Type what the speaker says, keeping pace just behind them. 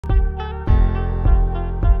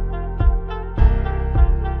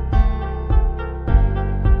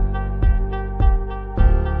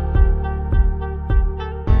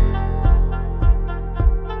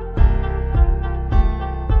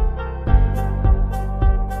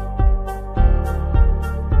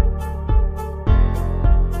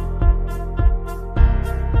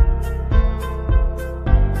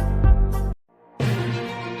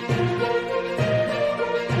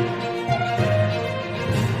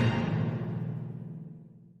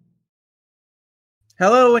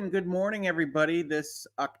Hello and good morning, everybody. This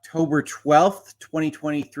October 12th,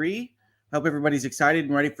 2023. Hope everybody's excited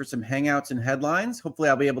and ready for some hangouts and headlines. Hopefully,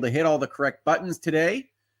 I'll be able to hit all the correct buttons today.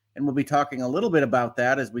 And we'll be talking a little bit about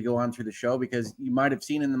that as we go on through the show, because you might have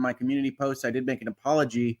seen in my community posts, I did make an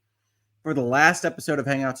apology for the last episode of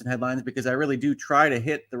Hangouts and Headlines, because I really do try to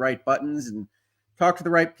hit the right buttons and talk to the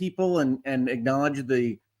right people and acknowledge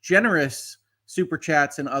the generous super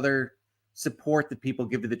chats and other support that people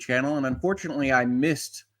give to the channel. And unfortunately, I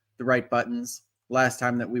missed the right buttons last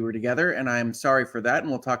time that we were together, and I'm sorry for that. And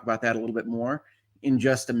we'll talk about that a little bit more in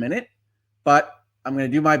just a minute. But I'm going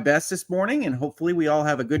to do my best this morning, and hopefully we all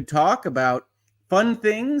have a good talk about fun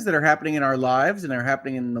things that are happening in our lives and are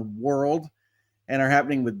happening in the world and are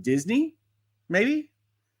happening with Disney, maybe.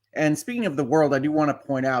 And speaking of the world, I do want to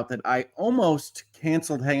point out that I almost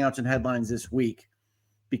canceled Hangouts and Headlines this week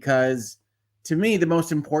because, to me, the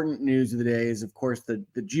most important news of the day is, of course, the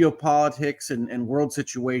geopolitics and world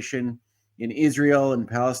situation in Israel and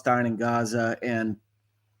Palestine and Gaza. And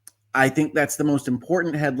I think that's the most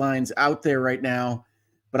important headlines out there right now.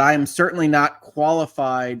 But I am certainly not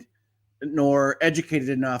qualified nor educated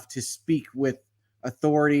enough to speak with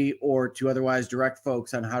authority or to otherwise direct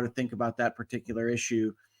folks on how to think about that particular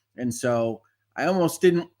issue. And so I almost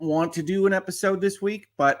didn't want to do an episode this week,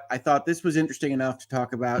 but I thought this was interesting enough to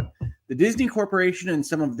talk about the Disney Corporation and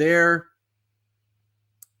some of their,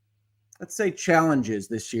 let's say, challenges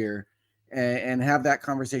this year, and have that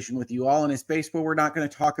conversation with you all in a space where we're not going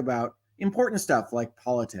to talk about important stuff like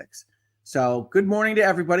politics. So good morning to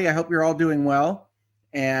everybody. I hope you're all doing well.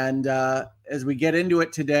 And as we get into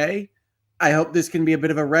it today, I hope this can be a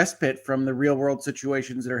bit of a respite from the real world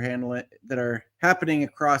situations that are happening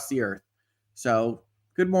across the earth. So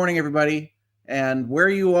good morning, everybody. And where are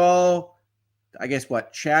you all, I guess,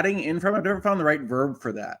 chatting in from? I've never found the right verb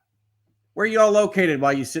for that. Where are you all located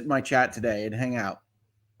while you sit in my chat today and hang out?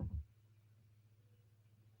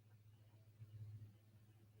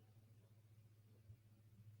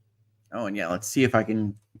 Oh, and yeah, let's see if I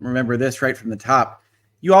can remember this right from the top.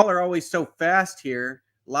 You all are always so fast here.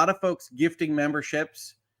 A lot of folks gifting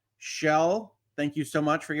memberships. Shell, thank you so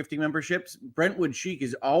much for gifting memberships. Brentwood Chic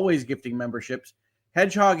is always gifting memberships.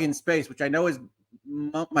 Hedgehog in Space, which I know is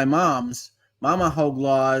my mom's, Mama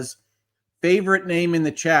Hoglaw's favorite name in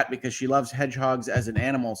the chat because she loves hedgehogs as an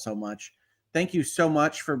animal so much. Thank you so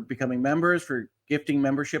much for becoming members, for gifting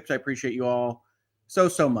memberships. I appreciate you all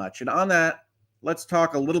so much. And on that, let's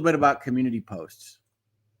talk a little bit about community posts.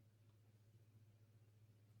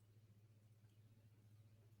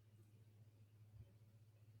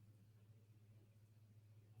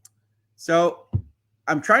 So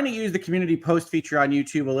I'm trying to use the community post feature on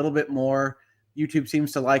YouTube a little bit more. YouTube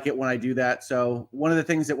seems to like it when I do that. So one of the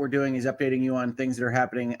things that we're doing is updating you on things that are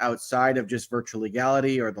happening outside of just virtual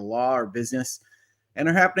legality or the law or business, and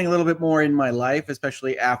are happening a little bit more in my life,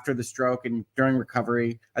 especially after the stroke and during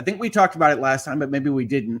recovery. I think we talked about it last time, but maybe we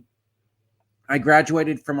didn't. I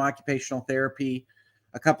graduated from occupational therapy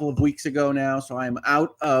a couple of weeks ago now, so I'm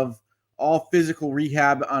out of all physical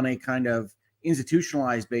rehab on a kind of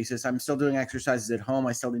institutionalized basis. I'm still doing exercises at home.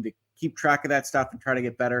 I still need to keep track of that stuff and try to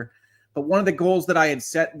get better. But one of the goals that I had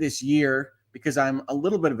set this year, because I'm a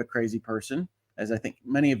little bit of a crazy person, as I think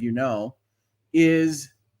many of you know,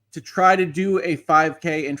 is to try to do a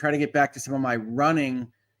 5K and try to get back to some of my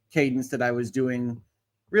running cadence that I was doing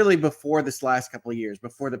really before this last couple of years,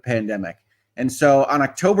 before the pandemic. And so on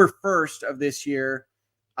October 1st of this year,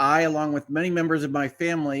 I, along with many members of my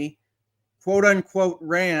family, quote unquote,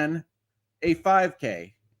 ran a 5K.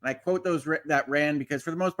 And I quote that ran because for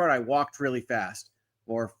the most part, I walked really fast,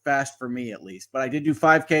 or fast for me at least. But I did do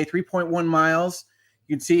 5K, 3.1 miles.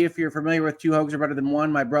 You can see, if you're familiar with Two Hogs Are Better Than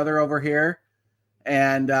One, my brother over here.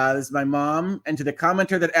 And this is my mom. And to the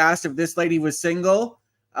commenter that asked if this lady was single,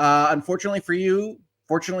 unfortunately for you,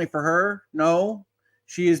 fortunately for her, no.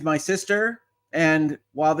 She is my sister. And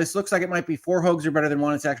while this looks like it might be 4 Hogs Are Better Than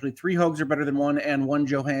One, it's actually 3 Hogs Are Better Than One and 1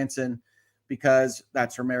 Johansson, because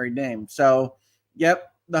that's her married name. So,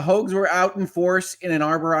 yep, the Hogs were out in force in Ann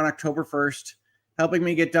Arbor on October 1st, helping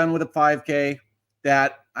me get done with a 5K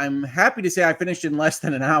that I'm happy to say I finished in less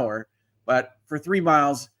than an hour. But for 3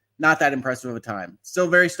 miles, not that impressive of a time. Still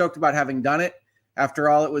very stoked about having done it. After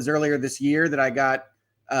all, it was earlier this year that I got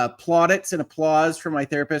plaudits and applause from my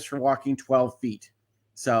therapist for walking 12 feet.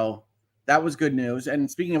 So that was good news.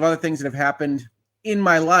 And speaking of other things that have happened in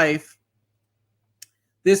my life,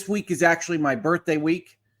 this week is actually my birthday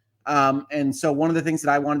week. And so one of the things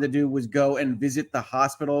that I wanted to do was go and visit the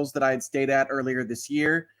hospitals that I had stayed at earlier this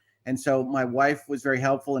year. And so my wife was very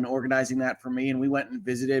helpful in organizing that for me. And we went and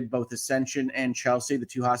visited both Ascension and Chelsea, the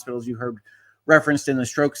 2 hospitals you heard referenced in the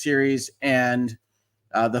stroke series. And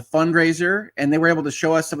the fundraiser, and they were able to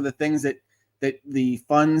show us some of the things that the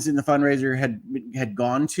funds in the fundraiser had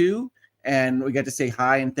gone to. And we got to say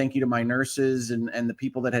hi and thank you to my nurses and the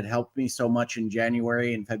people that had helped me so much in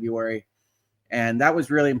January and February. And that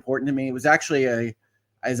was really important to me. It was actually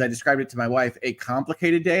as I described it to my wife, a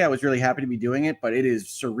complicated day. I was really happy to be doing it, but it is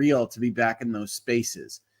surreal to be back in those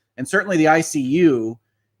spaces. And certainly the ICU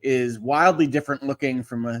is wildly different looking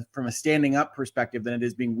from a standing up perspective than it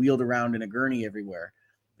is being wheeled around in a gurney everywhere.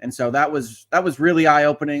 And so that was really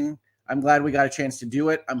eye-opening. I'm glad we got a chance to do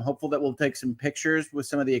it. I'm hopeful that we'll take some pictures with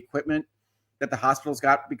some of the equipment that the hospital's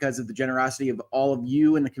got because of the generosity of all of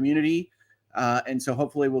you in the community. And so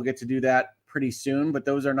hopefully we'll get to do that pretty soon, but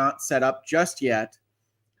those are not set up just yet.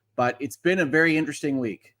 But it's been a very interesting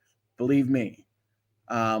week, believe me.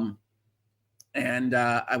 And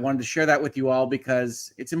I wanted to share that with you all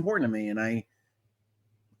because it's important to me. And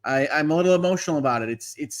I'm a little emotional about it.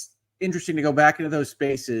 It's interesting to go back into those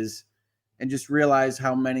spaces and just realize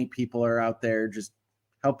how many people are out there just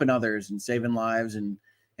helping others and saving lives and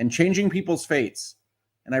changing people's fates.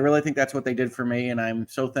 And I really think that's what they did for me. And I'm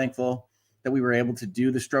so thankful that we were able to do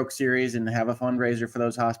the stroke series and have a fundraiser for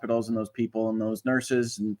those hospitals and those people, and those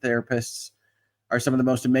nurses and therapists are some of the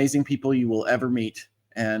most amazing people you will ever meet.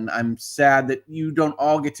 And I'm sad that you don't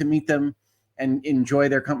all get to meet them and enjoy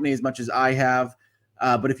their company as much as I have.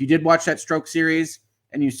 But if you did watch that stroke series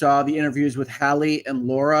and you saw the interviews with Hallie and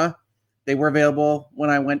Laura, they were available when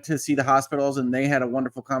I went to see the hospitals, and they had a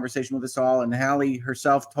wonderful conversation with us all. And Hallie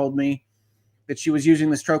herself told me that she was using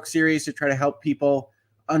the stroke series to try to help people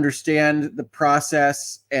understand the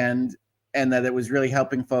process and that it was really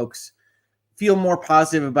helping folks feel more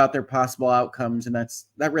positive about their possible outcomes. And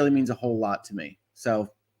that really means a whole lot to me. So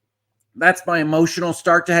that's my emotional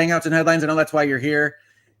start to Hangouts and Headlines. I know that's why you're here,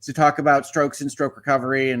 to talk about strokes and stroke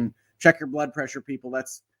recovery and check your blood pressure, people.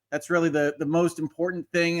 That's really the most important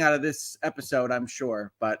thing out of this episode, I'm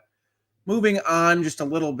sure. But moving on just a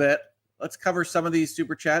little bit, let's cover some of these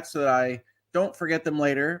super chats so that I don't forget them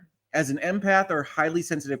later. As an empath or highly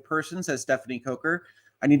sensitive person, says Stephanie Coker,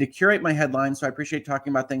 I need to curate my headlines, so I appreciate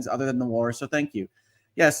talking about things other than the war. So thank you.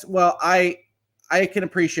 Yes, well, I can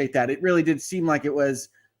appreciate that. It really did seem like it was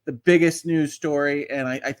the biggest news story, and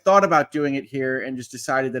I thought about doing it here and just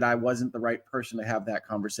decided that I wasn't the right person to have that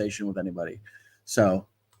conversation with anybody. So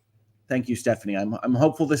thank you, Stephanie. I'm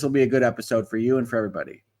hopeful this will be a good episode for you and for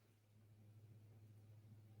everybody.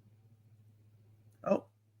 Oh,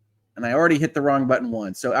 and I already hit the wrong button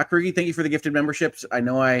once. So Akurigi, thank you for the gifted memberships. I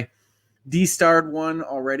know I de-starred one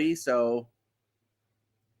already, so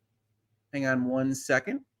hang on one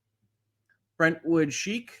second. Brentwood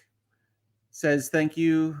Chic says, thank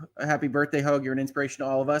you. Happy birthday, Hoeg. You're an inspiration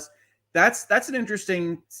to all of us. That's an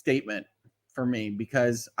interesting statement for me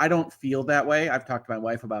because I don't feel that way. I've talked to my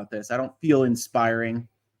wife about this. I don't feel inspiring.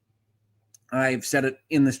 I've said it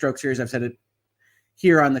in the stroke series. I've said it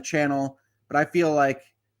here on the channel, but I feel like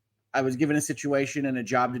I was given a situation and a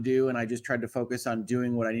job to do, and I just tried to focus on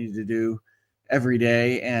doing what I needed to do every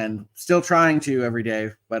day, and still trying to every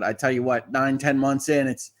day. But I tell you what, 9-10 months in,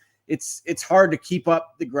 it's hard to keep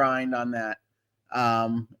up the grind on that.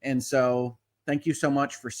 And so thank you so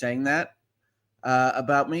much for saying that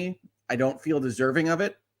about me. I don't feel deserving of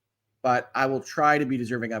it, but I will try to be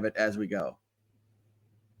deserving of it as we go.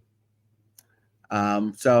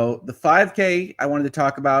 So the 5K I wanted to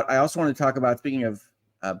talk about. I also wanted to talk about, speaking of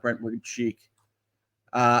Brentwood Chic,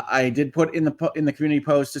 I did put in the community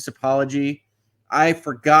post this apology. I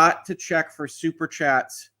forgot to check for super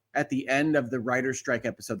chats at the end of the writer's strike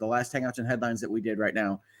episode, the last Hangouts and Headlines that we did right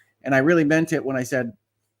now. And I really meant it when I said,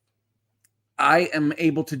 I am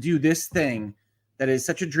able to do this thing that is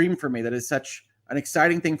such a dream for me, that is such an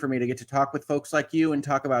exciting thing for me to get to talk with folks like you and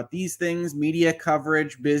talk about these things, media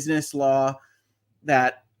coverage, business, law,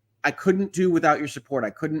 that I couldn't do without your support. I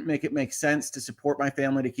couldn't make it make sense to support my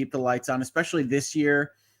family, to keep the lights on, especially this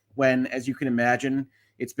year when, as you can imagine,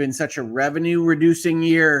 it's been such a revenue-reducing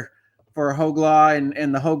year for Hoeg Law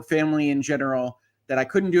and the Hoeg family in general, that I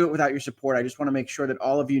couldn't do it without your support. I just want to make sure that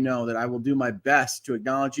all of you know that I will do my best to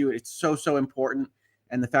acknowledge you. It's so, so important.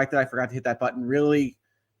 And the fact that I forgot to hit that button really,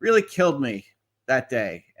 really killed me that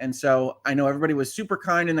day. And so I know everybody was super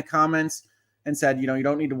kind in the comments and said, you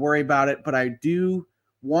don't need to worry about it. But I do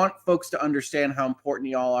want folks to understand how important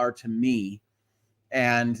y'all are to me.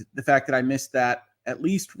 And the fact that I missed that at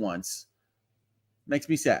least once makes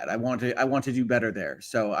me sad. I want to do better there.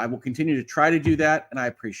 So I will continue to try to do that, and I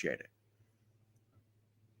appreciate it.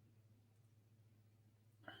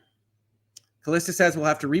 Callista says we'll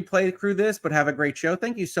have to replay through this, but have a great show.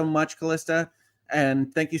 Thank you so much, Callista.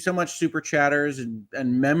 And thank you so much, super chatters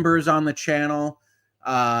and members on the channel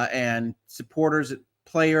and supporters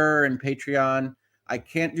player and Patreon. I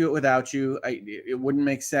can't do it without you. It wouldn't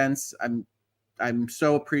make sense. I'm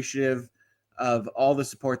so appreciative of all the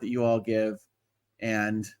support that you all give,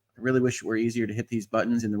 and I really wish it were easier to hit these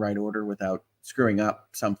buttons in the right order without screwing up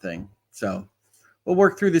something. So we'll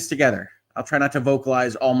work through this together. I'll try not to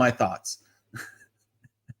vocalize all my thoughts.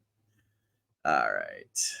 All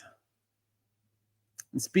right.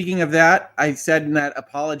 And speaking of that, I said in that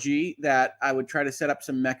apology that I would try to set up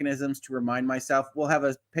some mechanisms to remind myself. We'll have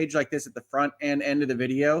a page like this at the front and end of the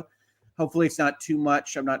video. Hopefully it's not too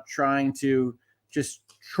much. I'm not trying to just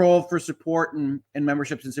troll for support and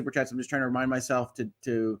memberships and super chats. I'm just trying to remind myself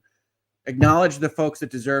to acknowledge the folks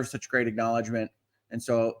that deserve such great acknowledgement. And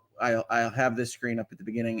so I'll have this screen up at the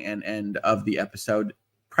beginning and end of the episode,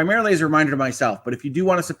 primarily as a reminder to myself. But if you do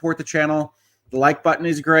want to support the channel, the like button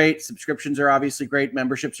is great. Subscriptions are obviously great.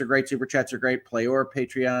 Memberships are great. Super chats are great. Play or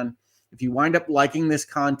Patreon. If you wind up liking this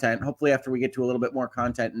content, hopefully after we get to a little bit more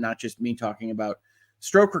content and not just me talking about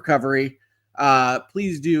stroke recovery,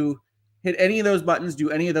 please do hit any of those buttons,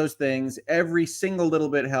 do any of those things. Every single little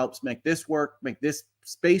bit helps make this work, make this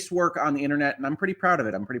space work on the internet. And I'm pretty proud of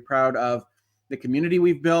it. I'm pretty proud of the community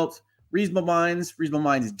we've built. Reasonable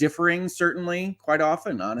minds differing, certainly, quite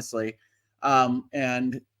often, honestly.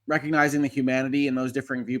 And recognizing the humanity in those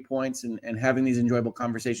differing viewpoints and having these enjoyable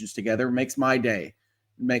conversations together makes my day.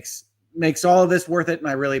 Makes all of this worth it. And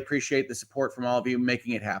I really appreciate the support from all of you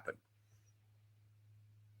making it happen.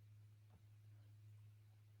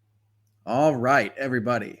 All right,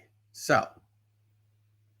 everybody. So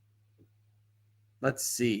let's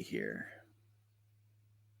see here.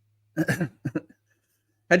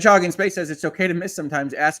 Hedgehog in Space says it's okay to miss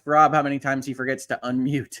sometimes. Ask Rob how many times he forgets to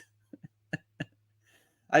unmute.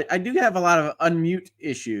 I do have a lot of unmute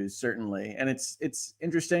issues, certainly. And it's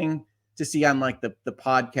interesting to see on like the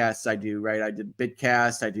podcasts I do, right? I did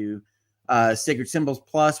Bitcast. I do Sacred Symbols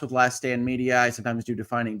Plus with Last Stand Media. I sometimes do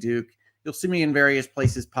Defining Duke. You'll see me in various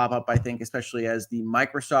places pop up, I think, especially as the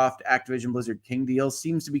Microsoft Activision Blizzard King deal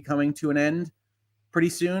seems to be coming to an end pretty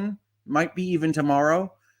soon. Might be even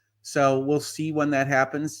tomorrow. So we'll see when that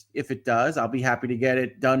happens. If it does, I'll be happy to get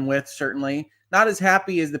it done with, certainly. Not as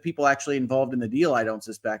happy as the people actually involved in the deal, I don't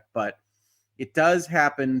suspect, but it does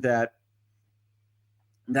happen that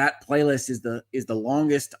that playlist is the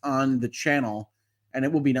longest on the channel, and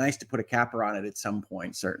it will be nice to put a capper on it at some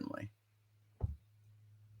point, certainly.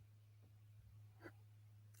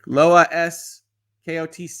 Loa S,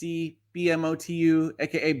 KOTC, BMOTU,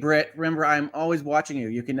 aka Brit. Remember, I'm always watching you.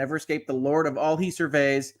 You can never escape the Lord of all he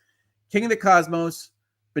surveys, King of the Cosmos,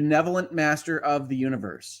 benevolent master of the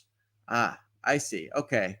universe. Ah, I see.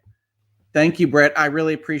 Okay. Thank you, Brett. I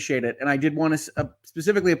really appreciate it. And I did want to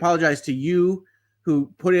specifically apologize to you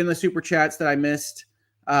who put in the super chats that I missed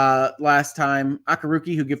last time.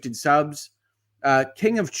 Akaruki, who gifted subs.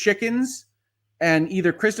 King of Chickens, and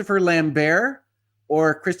either Christopher Lambert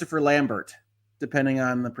or Christopher Lambert, depending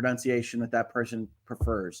on the pronunciation that person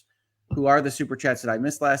prefers, who are the super chats that I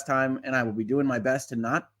missed last time. And I will be doing my best to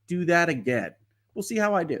not do that again. We'll see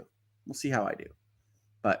how I do.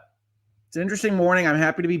 But it's an interesting morning. I'm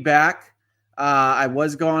happy to be back. I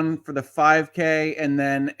was gone for the 5K, and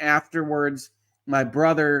then afterwards, my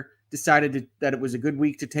brother decided that it was a good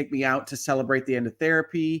week to take me out to celebrate the end of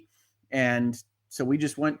therapy. And so we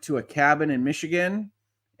just went to a cabin in Michigan,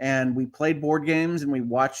 and we played board games, and we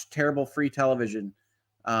watched terrible free television.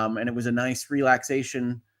 And it was a nice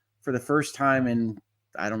relaxation for the first time in,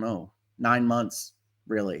 9 months,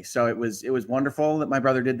 really. So it was wonderful that my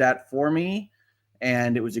brother did that for me.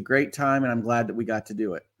 And it was a great time, and I'm glad that we got to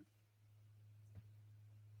do it.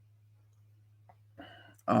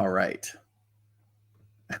 All right.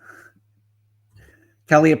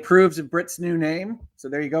 Kelly approves of Britt's new name. So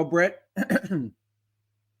there you go, Britt.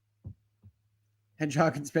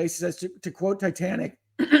 Hedgehog in Space says, to quote Titanic,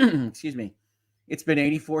 excuse me, it's been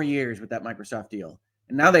 84 years with that Microsoft deal.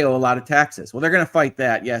 And now they owe a lot of taxes. Well, they're going to fight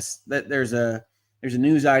that. Yes, there's a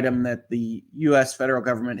news item that the U.S. federal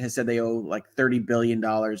government has said they owe like $30 billion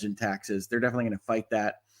in taxes. They're definitely going to fight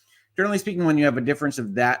that. Generally speaking, when you have a difference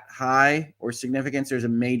of that high or significance, there's a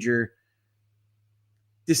major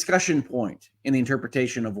discussion point in the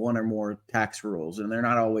interpretation of one or more tax rules. And they're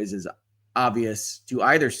not always as obvious to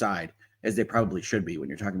either side as they probably should be when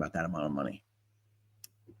you're talking about that amount of money.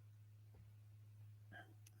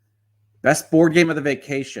 Best board game of the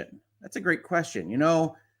vacation. That's a great question.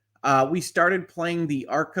 We started playing the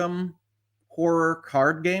Arkham horror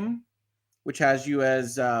card game, which has you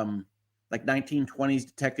as like 1920s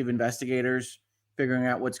detective investigators figuring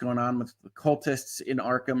out what's going on with the cultists in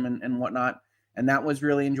Arkham and whatnot. And that was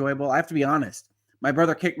really enjoyable. I have to be honest. My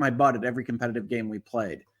brother kicked my butt at every competitive game we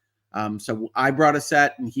played. So I brought a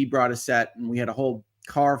set and he brought a set, and we had a whole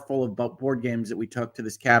car full of board games that we took to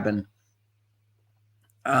this cabin.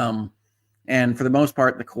 And for the most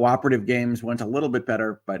part, the cooperative games went a little bit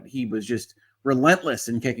better, but he was just relentless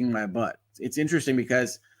in kicking my butt. It's interesting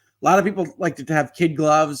because a lot of people like to have kid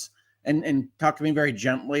gloves and talk to me very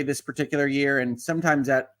gently this particular year. And sometimes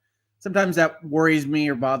that worries me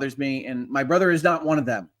or bothers me. And my brother is not one of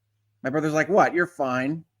them. My brother's like, "What? You're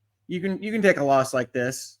fine. You can take a loss like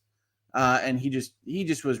this." And he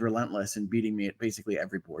just was relentless in beating me at basically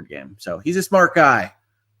every board game. So he's a smart guy.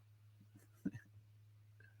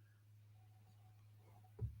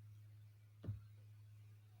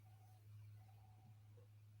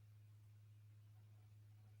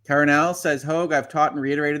 Carnell says, Hoeg, I've taught and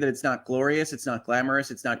reiterated that it's not glorious, it's not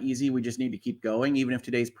glamorous, it's not easy. We just need to keep going. Even if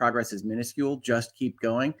today's progress is minuscule, just keep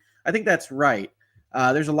going. I think that's right.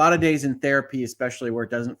 There's a lot of days in therapy, especially where it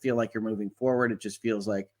doesn't feel like you're moving forward. It just feels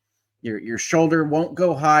like your shoulder won't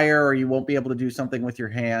go higher, or you won't be able to do something with your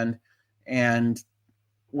hand. And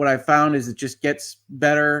what I found is it just gets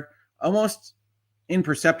better almost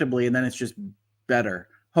imperceptibly, and then it's just better,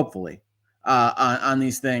 hopefully. On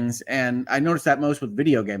these things. And I noticed that most with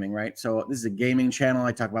video gaming, right? So this is a gaming channel.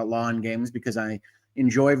 I talk about lawn games because I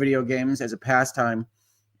enjoy video games as a pastime.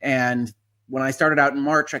 And when I started out in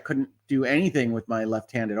March, I couldn't do anything with my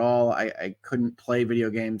left hand at all. I couldn't play video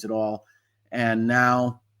games at all. And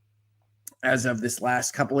now, as of this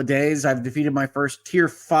last couple of days, I've defeated my first tier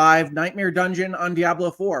 5 nightmare dungeon on Diablo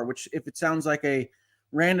 4, which, if it sounds like a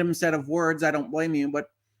random set of words, I don't blame you, but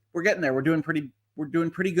we're getting there. We're doing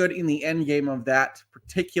pretty good in the end game of that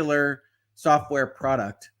particular software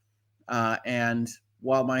product. And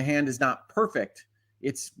while my hand is not perfect,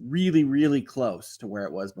 it's really, really close to where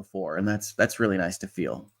it was before. And that's really nice to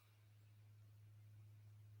feel.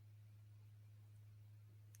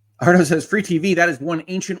 Ardo says, free TV, that is one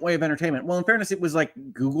ancient way of entertainment. Well, in fairness, it was like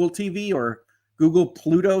Google TV or Google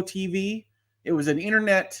Pluto TV. It was an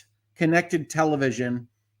internet connected television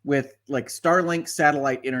with like Starlink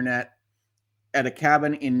satellite internet at a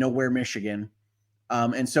cabin in nowhere, Michigan.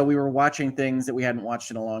 And so we were watching things that we hadn't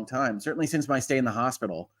watched in a long time, certainly since my stay in the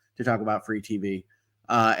hospital, to talk about free TV.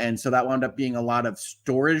 And so that wound up being a lot of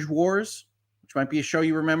Storage Wars, which might be a show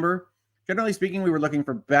you remember. Generally speaking, we were looking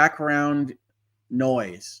for background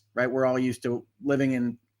noise, right? We're all used to living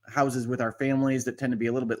in houses with our families that tend to be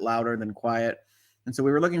a little bit louder than quiet. And so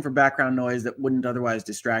we were looking for background noise that wouldn't otherwise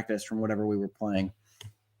distract us from whatever we were playing.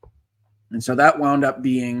 And so that wound up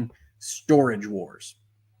being Storage Wars.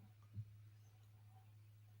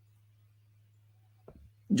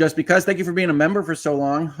 Just because, thank you for being a member for so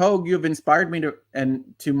long. Hoeg, you have inspired me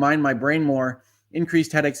to mind my brain more.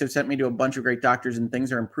 Increased headaches have sent me to a bunch of great doctors and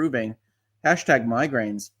things are improving. Hashtag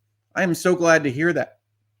migraines. I am so glad to hear that.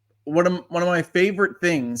 One of my favorite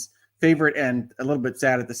things, favorite and a little bit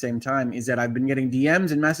sad at the same time, is that I've been getting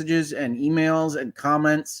DMs and messages and emails and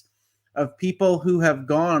comments of people who have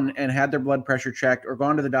gone and had their blood pressure checked or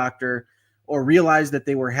gone to the doctor or realized that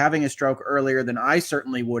they were having a stroke earlier than I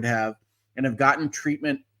certainly would have, and have gotten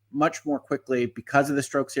treatment much more quickly because of the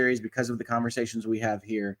stroke series, because of the conversations we have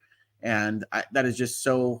here. And that is just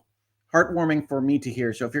so heartwarming for me to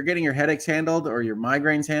hear. So if you're getting your headaches handled or your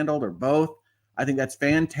migraines handled or both, I think that's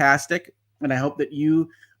fantastic. And I hope that you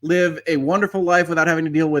live a wonderful life without having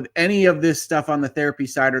to deal with any of this stuff on the therapy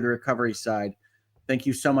side or the recovery side. Thank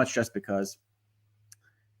you so much, Just Because.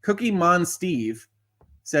 Cookie Mon Steve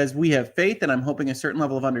says, we have faith, and I'm hoping a certain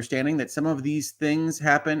level of understanding that some of these things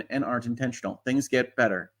happen and aren't intentional. Things get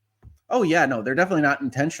better. Oh, yeah, no, they're definitely not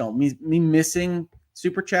intentional. Me missing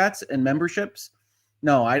super chats and memberships,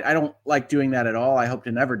 no, I don't like doing that at all. I hope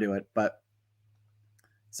to never do it, but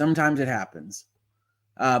sometimes it happens.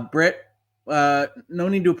 Britt, no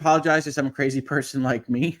need to apologize to some crazy person like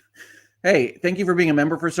me. Hey, thank you for being a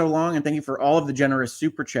member for so long, and thank you for all of the generous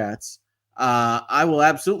super chats. I will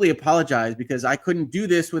absolutely apologize because I couldn't do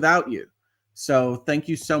this without you. So thank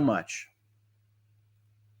you so much.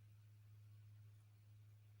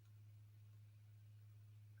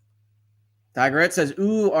 Tigerette says,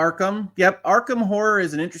 ooh, Arkham. Yep, Arkham Horror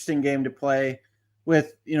is an interesting game to play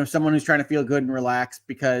with, someone who's trying to feel good and relax,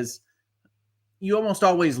 because you almost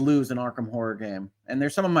always lose an Arkham Horror game. And they're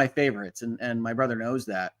some of my favorites, and my brother knows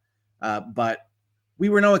that. But we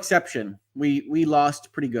were no exception. We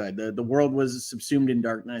lost pretty good. The world was subsumed in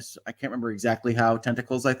darkness. I can't remember exactly how.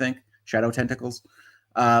 Tentacles, I think. Shadow tentacles.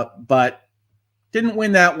 But didn't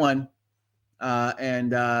win that one.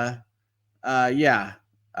 Yeah.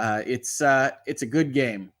 It's a good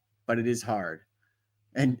game, but it is hard.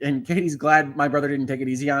 And Katie's glad my brother didn't take it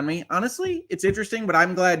easy on me. Honestly, it's interesting, but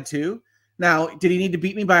I'm glad too. Now, did he need to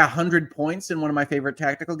beat me by 100 points in one of my favorite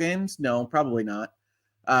tactical games? No, probably not.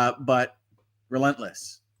 But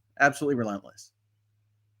relentless. Absolutely relentless.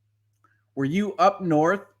 Were you up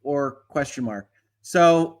north or question mark?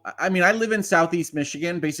 So, I mean, I live in Southeast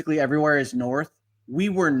Michigan. Basically, everywhere is north. We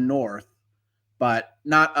were north, but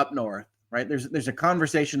not up north, right? There's a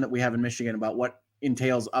conversation that we have in Michigan about what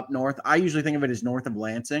entails up north. I usually think of it as north of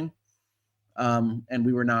Lansing, and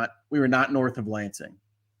we were not north of Lansing.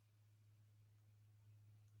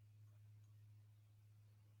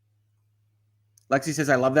 Lexi says,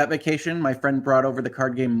 I love that vacation. My friend brought over the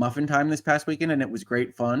card game Muffin Time this past weekend, and it was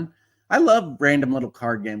great fun. I love random little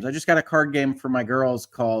card games. I just got a card game for my girls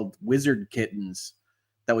called Wizard Kittens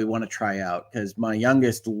that we want to try out because my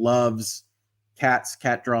youngest loves cats,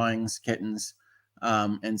 cat drawings, kittens.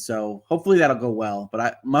 And so hopefully that'll go well.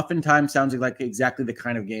 But Muffin Time sounds like exactly the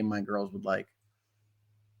kind of game my girls would like.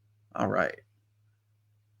 All right.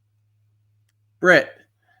 Britt,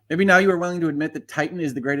 maybe now you are willing to admit that Titan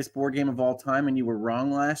is the greatest board game of all time and you were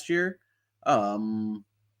wrong last year. I don't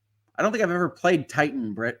think I've ever played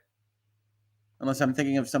Titan, Britt, unless I'm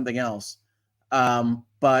thinking of something else.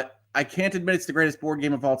 But I can't admit it's the greatest board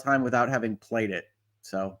game of all time without having played it.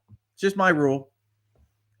 So it's just my rule.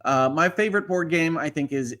 My favorite board game, I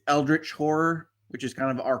think, is Eldritch Horror, which is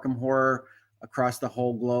kind of Arkham Horror across the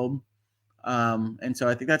whole globe. And so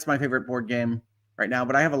I think that's my favorite board game right now.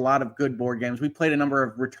 But I have a lot of good board games. We played a number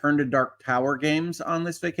of Return to Dark Tower games on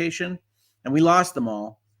this vacation, and we lost them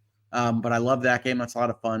all. But I love that game. That's a lot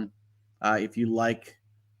of fun. If you like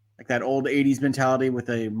that old 80s mentality with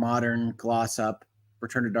a modern gloss up,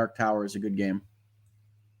 Return to Dark Tower is a good game.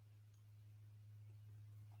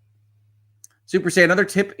 Super Say, another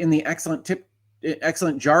tip in the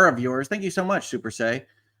excellent jar of yours. Thank you so much, Super Say.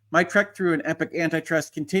 My trek through an Epic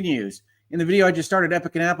antitrust continues. In the video I just started,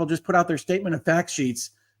 Epic and Apple just put out their statement of fact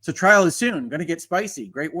sheets. So trial is soon. Going to get spicy.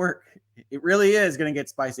 Great work. It really is going to get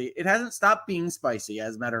spicy. It hasn't stopped being spicy,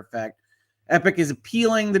 as a matter of fact. Epic is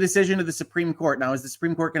appealing the decision to the Supreme Court. Now, is the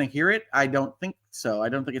Supreme Court going to hear it? I don't think so. I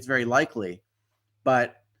don't think it's very likely.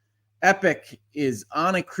 But Epic is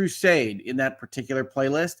on a crusade in that particular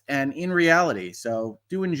playlist and in reality. So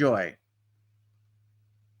do enjoy.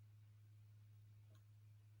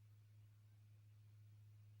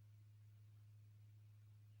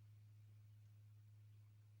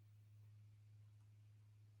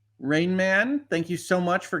 Rain Man, thank you so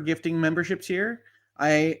much for gifting memberships here.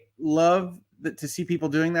 I love to see people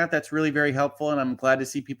doing that. That's really very helpful. And I'm glad to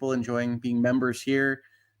see people enjoying being members here,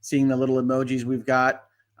 seeing the little emojis we've got.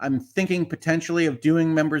 I'm thinking potentially of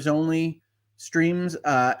doing members only streams.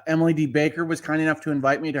 Emily D. Baker was kind enough to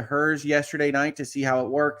invite me to hers yesterday night to see how it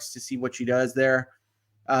works, to see what she does there.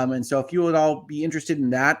 And so if you would all be interested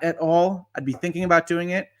in that at all, I'd be thinking about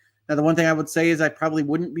doing it. Now, the one thing I would say is I probably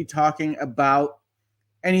wouldn't be talking about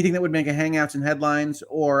anything that would make a Hangouts and headlines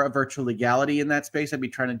or a virtual legality in that space. I'd be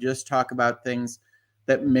trying to just talk about things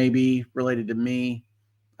that may be related to me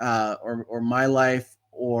or my life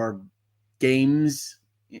or games,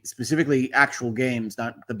 specifically actual games,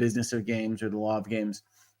 not the business of games or the law of games.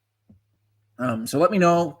 So let me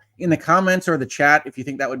know in the comments or the chat if you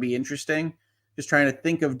think that would be interesting. Just trying to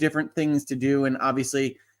think of different things to do. And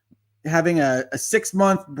obviously having a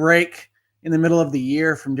 6-month break in the middle of the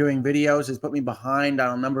year from doing videos has put me behind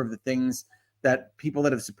on a number of the things that people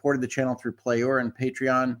that have supported the channel through Player and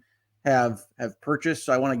Patreon have purchased.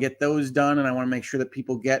 So I want to get those done, and I want to make sure that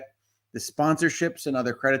people get the sponsorships and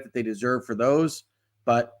other credit that they deserve for those.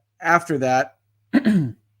 But after that,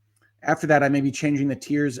 I may be changing the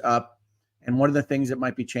tiers up. And one of the things that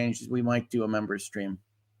might be changed is we might do a members stream.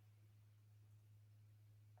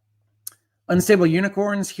 Unstable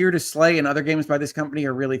Unicorns, Here to Slay, and other games by this company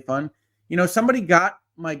are really fun. You know, somebody got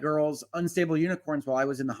my girls Unstable Unicorns while I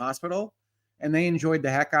was in the hospital, and they enjoyed the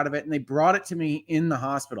heck out of it, and they brought it to me in the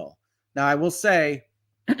hospital. Now, I will say,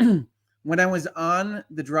 when I was on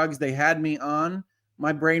the drugs they had me on,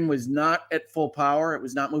 my brain was not at full power. It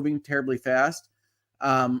was not moving terribly fast.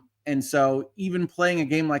 And so even playing a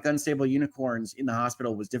game like Unstable Unicorns in the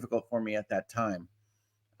hospital was difficult for me at that time.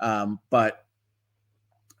 But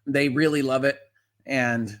they really love it,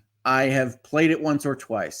 and I have played it once or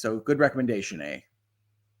twice, so good recommendation, eh?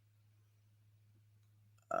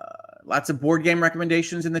 Lots of board game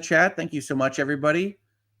recommendations in the chat. Thank you so much, everybody.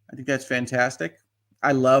 I think that's fantastic.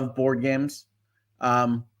 I love board games.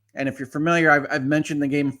 And if you're familiar, I've mentioned the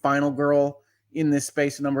game Final Girl in this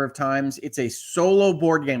space a number of times. It's a solo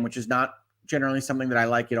board game, which is not generally something that I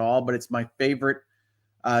like at all, but it's my favorite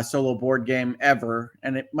solo board game ever,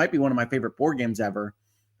 and it might be one of my favorite board games ever.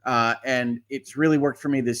 And it's really worked for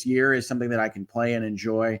me this year as something that I can play and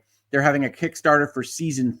enjoy. They're having a Kickstarter for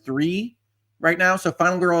season 3 right now. So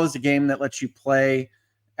Final Girl is a game that lets you play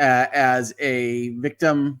as a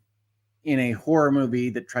victim in a horror movie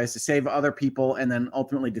that tries to save other people and then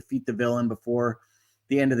ultimately defeat the villain before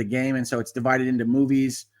the end of the game. And so it's divided into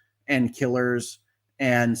movies and killers.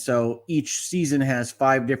 And so each season has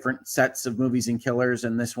 5 different sets of movies and killers.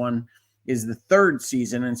 And this one is the 3rd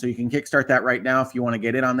season. And so you can kickstart that right now if you want to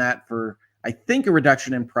get in on that for, I think, a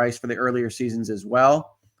reduction in price for the earlier seasons as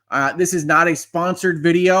well. This is not a sponsored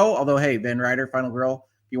video, although, hey, Van Ryder, Final Girl,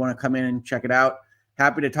 if you want to come in and check it out,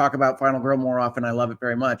 happy to talk about Final Girl more often. I love it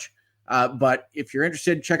very much. But if you're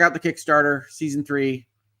interested, check out the Kickstarter, season 3.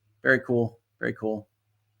 Very cool. Very cool.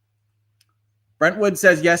 Brentwood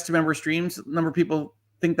says yes to member streams. A number of people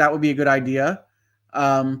think that would be a good idea.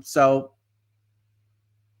 So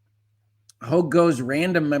Hoeg goes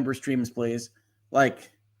random member streams, please.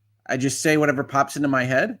 Like, I just say whatever pops into my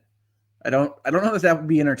head. I don't know if that would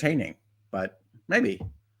be entertaining, but maybe.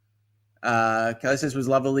 Kelly says, was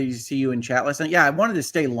lovely to see you in chat last night. Yeah, I wanted to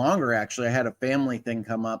stay longer, actually. I had a family thing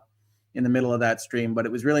come up in the middle of that stream, but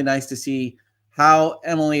it was really nice to see how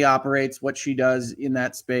Emily operates, what she does in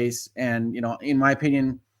that space. And, you know, in my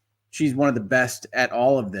opinion, she's one of the best at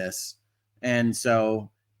all of this. And so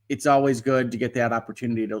it's always good to get that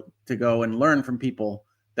opportunity to go and learn from people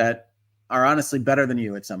that are honestly better than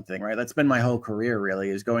you at something, right? That's been my whole career, really,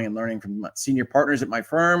 is going and learning from senior partners at my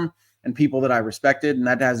firm and people that I respected. And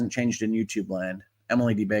that hasn't changed in YouTube land.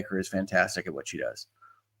 Emily D. Baker is fantastic at what she does.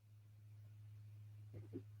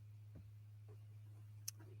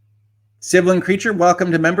 Sibling Creature,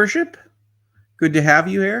 welcome to membership. Good to have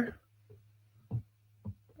you here.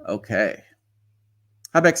 Okay.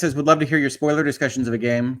 Habeck says, would love to hear your spoiler discussions of a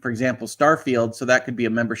game, for example, Starfield, so that could be a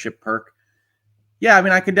membership perk. Yeah, I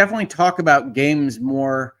mean, I could definitely talk about games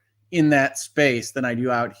more in that space than I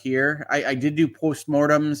do out here. I did do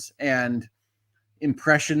postmortems and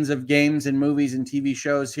impressions of games and movies and TV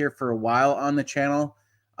shows here for a while on the channel.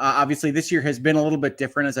 Obviously, this year has been a little bit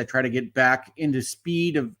different as I try to get back into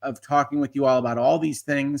speed of talking with you all about all these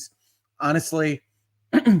things. Honestly,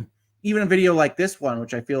 even a video like this one,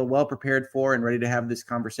 which I feel well prepared for and ready to have this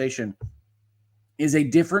conversation, is a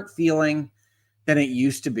different feeling than it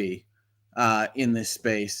used to be in this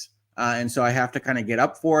space. And so I have to kind of get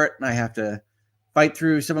up for it, and I have to fight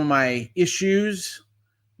through some of my issues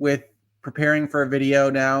with preparing for a video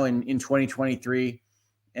now in 2023.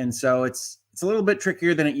 And so it's a little bit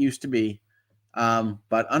trickier than it used to be.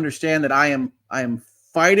 But understand that I am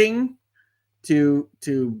fighting to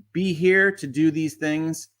be here to do these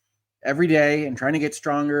things every day and trying to get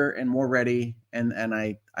stronger and more ready. And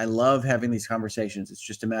I love having these conversations. It's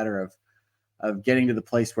just a matter of getting to the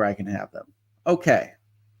place where I can have them. Okay.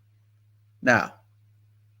 Now,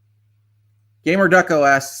 Gamer Ducko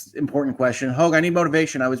asks important question. Hoeg, I need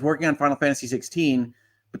motivation. I was working on Final Fantasy 16,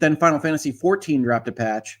 but then Final Fantasy 14 dropped a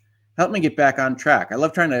patch. Help me get back on track. I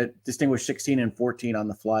love trying to distinguish 16 and 14 on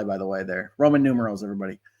the fly, by the way, there. Roman numerals,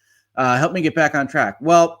 everybody. Help me get back on track.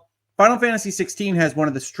 Well, Final Fantasy 16 has one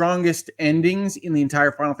of the strongest endings in the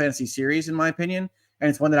entire Final Fantasy series, in my opinion, and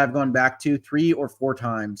it's one that I've gone back to 3 or 4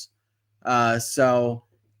 times. So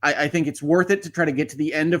I think it's worth it to try to get to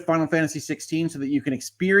the end of Final Fantasy 16 so that you can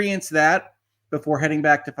experience that before heading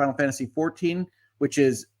back to Final Fantasy 14, which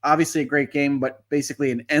is obviously a great game, but basically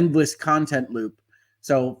an endless content loop.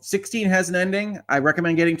 So 16 has an ending. I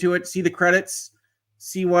recommend getting to it, see the credits,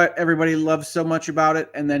 see what everybody loves so much about it,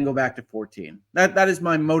 and then go back to 14. That is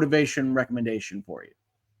my motivation recommendation for you.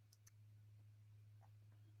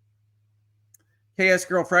 KS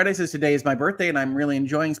Girl Friday says, today is my birthday, and I'm really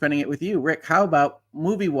enjoying spending it with you. Rick, how about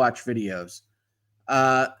movie watch videos?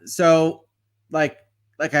 So, like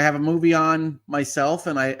I have a movie on myself,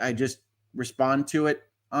 and I just respond to it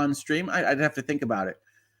on stream. I'd have to think about it.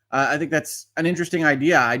 I think that's an interesting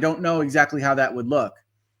idea. I don't know exactly how that would look.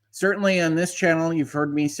 Certainly on this channel, you've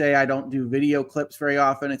heard me say I don't do video clips very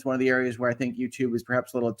often. It's one of the areas where I think YouTube is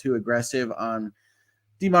perhaps a little too aggressive on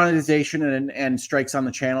demonetization and strikes on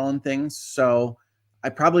the channel and things. So I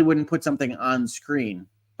probably wouldn't put something on screen,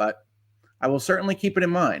 but I will certainly keep it in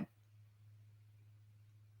mind.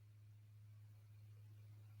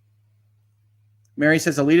 Mary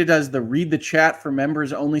says, Alita does the read the chat for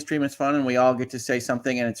members only stream. It's fun, and we all get to say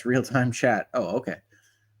something, and it's real-time chat. Oh, okay.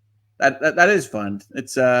 That is fun.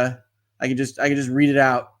 It's I can just read it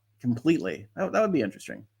out completely. That would be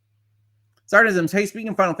interesting. Sardisms, hey, speaking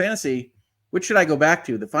of Final Fantasy, which should I go back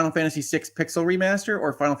to? The Final Fantasy VI Pixel Remaster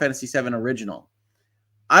or Final Fantasy VII Original?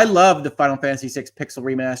 I love the Final Fantasy VI Pixel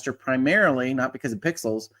Remaster primarily, not because of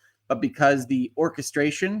pixels, but because the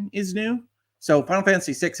orchestration is new. So Final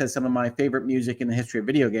Fantasy VI has some of my favorite music in the history of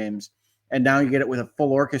video games, and now you get it with a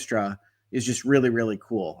full orchestra. is just really, really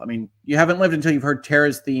cool. I mean, you haven't lived until you've heard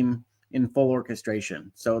Terra's theme in full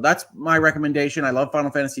orchestration. So that's my recommendation. I love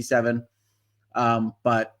Final Fantasy VII,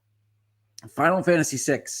 but Final Fantasy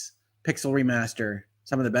VI Pixel Remaster,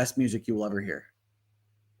 some of the best music you will ever hear.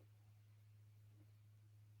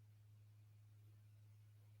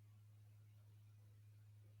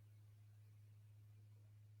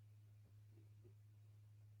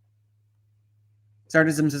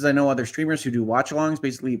 Sardism says, I know other streamers who do watch-alongs.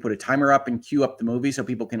 Basically, you put a timer up and queue up the movie so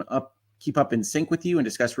people can keep up in sync with you and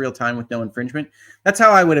discuss real time with no infringement. That's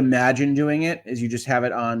how I would imagine doing it, is you just have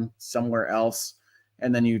it on somewhere else,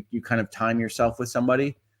 and then you kind of time yourself with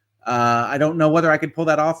somebody. I don't know whether I could pull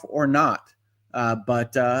that off or not,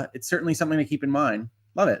 but it's certainly something to keep in mind.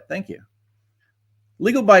 Love it. Thank you.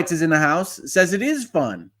 Legal Bytes is in the house, says it is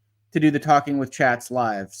fun to do the talking with chats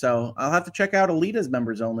live. So I'll have to check out Alita's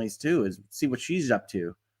members onlys too, see what she's up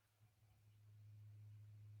to.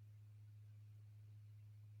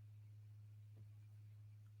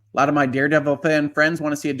 A lot of my Daredevil fan friends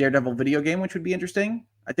want to see a Daredevil video game, which would be interesting.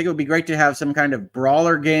 I think it would be great to have some kind of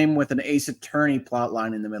brawler game with an Ace Attorney plot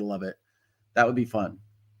line in the middle of it. That would be fun.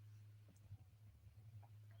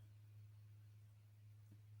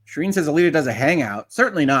 Shreen says Alita does a hangout.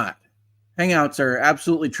 Certainly not. Hangouts are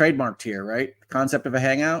absolutely trademarked here, right? The concept of a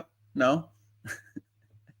hangout? No?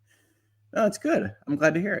 No, it's good. I'm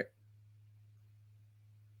glad to hear it.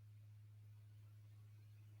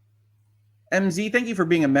 MZ, thank you for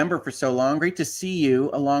being a member for so long. Great to see you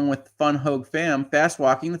along with Fun Hoeg fam fast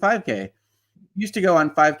walking the 5K. Used to go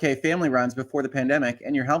on 5K family runs before the pandemic,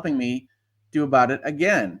 and you're helping me do about it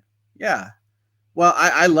again. Yeah. Well,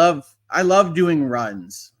 I love doing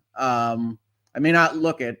runs. I may not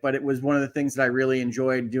look it, but it was one of the things that I really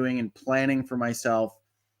enjoyed doing and planning for myself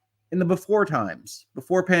in the before times.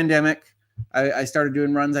 Before pandemic, I started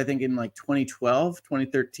doing runs, I think, in like 2012,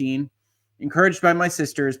 2013, encouraged by my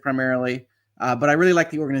sisters primarily. But I really like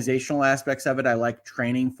the organizational aspects of it. I like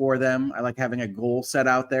training for them. I like having a goal set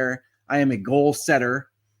out there. I am a goal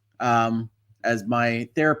setter, as my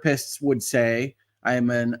therapists would say. I am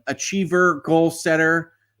an achiever goal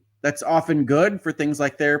setter. That's often good for things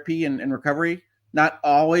like therapy and recovery. Not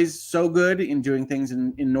always so good in doing things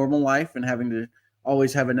in normal life and having to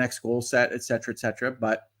always have a next goal set, et cetera, et cetera.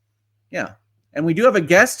 But yeah. And we do have a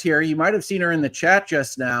guest here. You might have seen her in the chat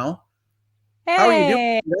just now. Hey. How are you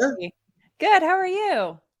doing? Peter? Good. How are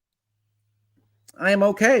you? I am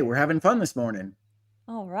okay. We're having fun this morning.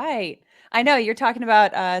 All right. I know you're talking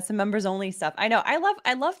about some members only stuff. I know.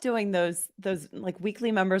 I love doing those like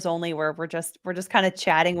weekly members only where we're just kind of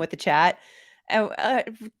chatting with the chat and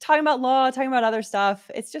talking about law, talking about other stuff.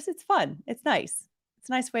 It's fun. It's nice. It's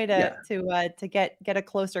a nice way to get a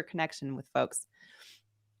closer connection with folks.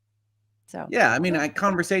 So yeah, I mean,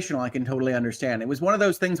 conversational, I can totally understand. It was one of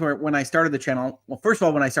those things where when I started the channel, well, first of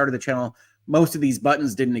all, when I started the channel, most of these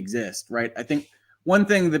buttons didn't exist, right? I think one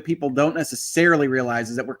thing that people don't necessarily realize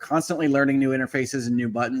is that we're constantly learning new interfaces and new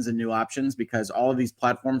buttons and new options because all of these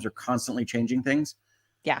platforms are constantly changing things.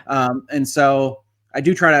 Yeah. And so I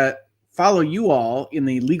do try to follow you all in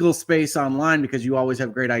the legal space online because you always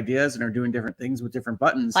have great ideas and are doing different things with different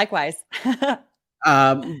buttons. Likewise.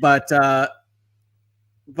 But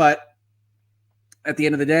at the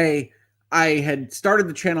end of the day, I had started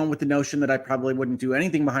the channel with the notion that I probably wouldn't do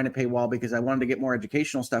anything behind a paywall because I wanted to get more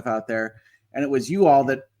educational stuff out there. And it was you all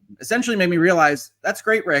that essentially made me realize that's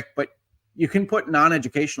great, Rick, but you can put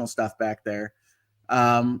non-educational stuff back there.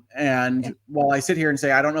 And while I sit here and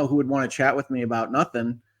say, I don't know who would want to chat with me about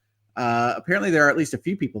nothing, apparently there are at least a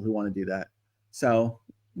few people who want to do that. So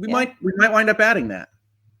we might wind up adding that.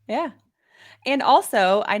 Yeah. And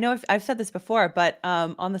also, I know I've said this before, but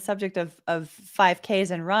on the subject of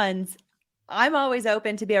 5Ks and runs, I'm always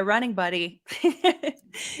open to be a running buddy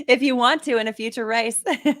if you want to in a future race.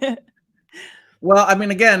 Well, I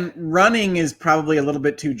mean, again, running is probably a little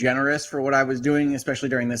bit too generous for what I was doing, especially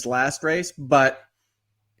during this last race, but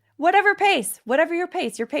whatever your pace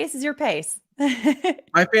is your pace.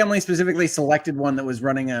 My family specifically selected one that was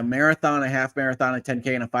running a marathon, a half marathon, a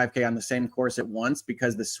 10K, and a 5K on the same course at once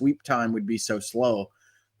because the sweep time would be so slow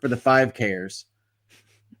for the 5Kers.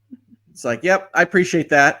 It's like, yep, I appreciate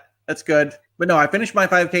that. That's good. But no, I finished my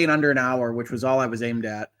 5K in under an hour, which was all I was aimed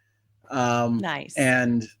at. Nice.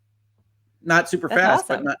 And not super fast,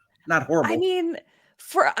 awesome. But not horrible. I mean,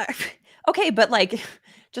 okay, but like,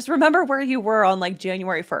 just remember where you were on like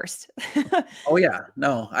January 1st. Oh yeah,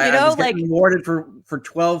 no, I was getting rewarded for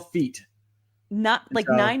 12 feet. not And like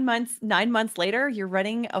so 9 months later, you're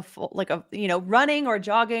running a full, like a, running or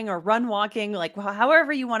jogging or run walking, like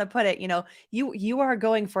however you want to put it, you are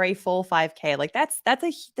going for a full 5K. Like that's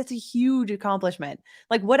a huge accomplishment.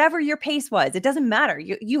 Like whatever your pace was, it doesn't matter.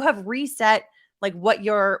 You have reset like what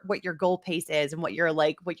your goal pace is and what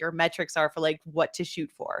your metrics are for like what to shoot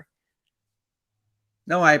for.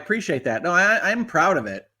 no, I appreciate that. No, I'm proud of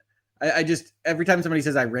it. I just every time somebody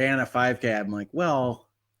says I ran a 5K, I'm like, well,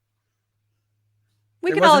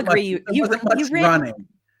 We can all agree you there you wasn't you much ran running.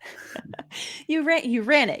 you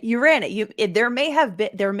ran it. There may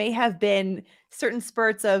have been certain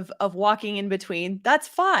spurts of walking in between. That's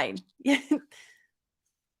fine. I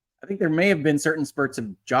think there may have been certain spurts of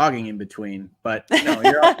jogging in between, but no,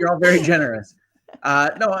 you're all very generous.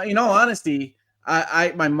 No, in all honesty,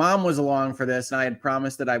 my mom was along for this, and I had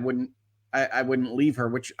promised that I wouldn't leave her,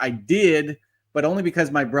 which I did, but only because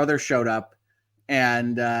my brother showed up,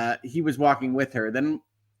 and he was walking with her. Then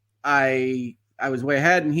I was way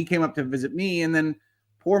ahead, and he came up to visit me, and then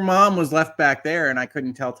poor mom was left back there, and I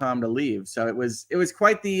couldn't tell Tom to leave. So it was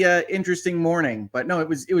quite the interesting morning. But no, it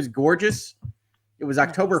was gorgeous. It was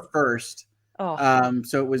October 1st. Oh,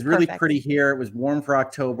 So it was really perfect. pretty here. It was warm for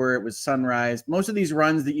October. It was sunrise. Most of these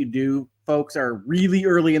runs that you do, folks, are really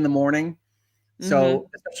early in the morning. Mhm. So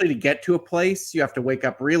especially to get to a place, you have to wake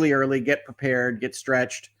up really early, get prepared, get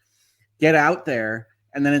stretched, get out there,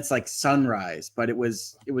 and then it's like sunrise. But it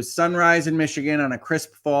was sunrise in Michigan on a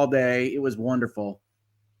crisp fall day. It was wonderful.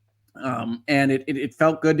 And it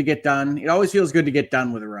felt good to get done. It always feels good to get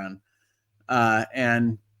done with a run.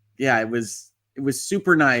 And yeah, it was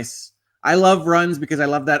super nice. I love runs because I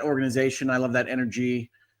love that organization. I love that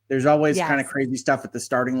energy. There's always kind of Yes. crazy stuff at the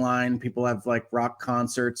starting line. People have like rock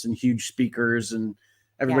concerts and huge speakers, and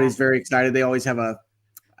Yeah. everybody's very excited. They always have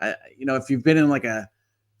if you've been in like a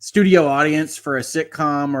studio audience for a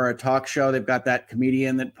sitcom or a talk show, they've got that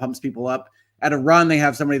comedian that pumps people up. At a run, they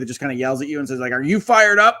have somebody that just kind of yells at you and says like, "Are you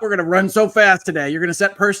fired up? We're going to run so fast today. You're going to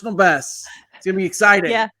set personal bests. It's going to be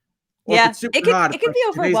exciting." Yeah. Or if Yeah. it's super It can hot, it it's can like, be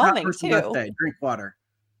 "Today's not overwhelming personal best too. day. Drink water."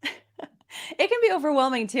 It can be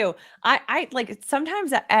overwhelming too. I like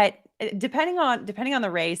sometimes depending on the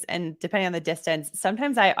race and depending on the distance,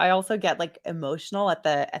 sometimes I also get like emotional at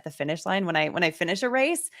the finish line when I finish a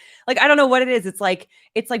race. Like I don't know what it is. It's like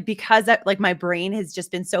because like my brain has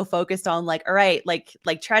just been so focused on like, all right, like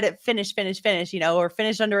try to finish, or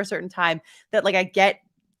finish under a certain time that like I get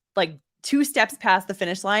like two steps past the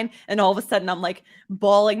finish line and all of a sudden I'm like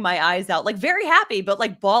bawling my eyes out, like very happy, but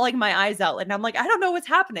like bawling my eyes out. And I'm like, I don't know what's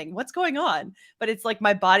happening. What's going on? But it's like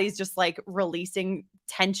my body's just like releasing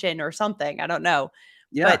tension or something. I don't know.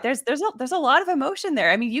 Yeah. But there's a lot of emotion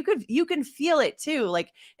there. I mean, you can feel it too.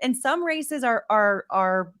 Like, and some races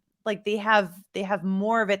are like they have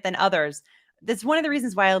more of it than others. That's one of the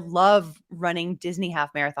reasons why I love running Disney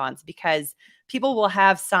half marathons, because people will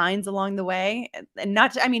have signs along the way, and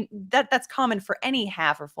not, I mean, that's common for any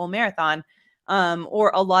half or full marathon,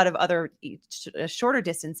 or a lot of other shorter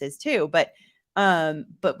distances too. But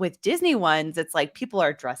with Disney ones, it's like people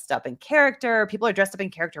are dressed up in character. People are dressed up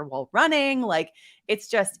in character while running. Like it's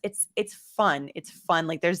just it's fun. It's fun.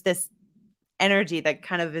 Like there's this energy that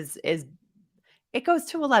kind of is it goes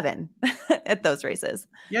to 11 at those races.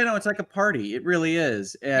 Yeah, no, it's like a party. It really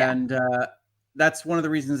is. Yeah. And that's one of the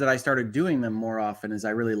reasons that I started doing them more often, is I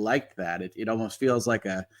really liked that. It almost feels like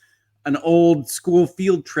an old school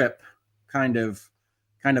field trip kind of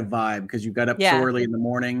vibe, because you got up so Yeah. early in the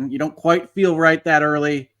morning. You don't quite feel right that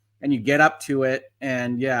early, and you get up to it,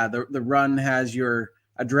 and yeah, the run has your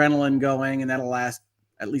adrenaline going, and that'll last,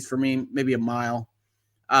 at least for me, maybe a mile.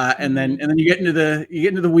 And then Mhm. you get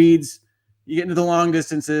into the weeds, you get into the long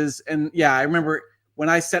distances, and yeah, I remember when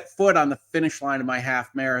I set foot on the finish line of my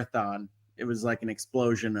half marathon, it was like an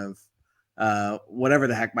explosion of whatever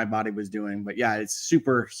the heck my body was doing. But yeah, it's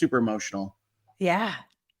super super emotional. Yeah.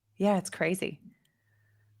 Yeah, it's crazy.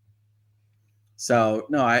 So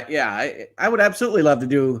no, I would absolutely love to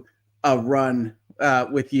do a run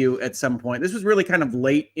with you at some point. This was really kind of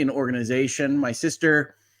late in organization. My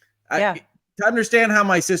sister, Yeah. to understand how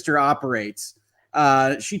my sister operates,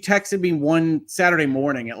 she texted me one Saturday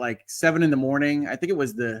morning at like 7 in the morning. I think it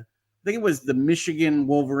was the Michigan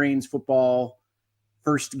Wolverines football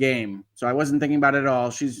first game. So I wasn't thinking about it at all.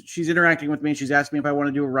 She's interacting with me. She's asking me if I want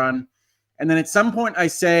to do a run. And then at some point I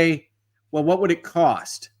say, "Well, what would it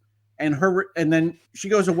cost?" And then she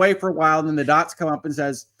goes away for a while, and then the dots come up and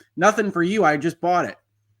says, "Nothing for you. I just bought it."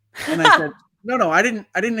 And I said, "No, I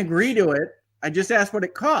didn't agree to it. I just asked what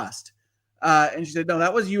it cost." And she said, "No,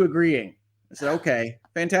 that was you agreeing." I said, "Okay,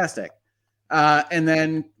 fantastic." And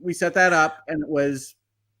then we set that up, and it was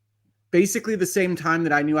basically the same time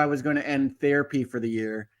that I knew I was going to end therapy for the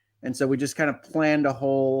year. And so we just kind of planned a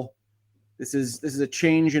whole, this is a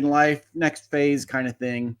change in life, next phase kind of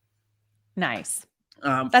thing. Nice.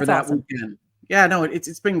 For That's that awesome. weekend. Yeah, no,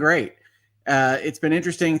 it's been great. It's been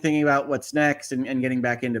interesting thinking about what's next and getting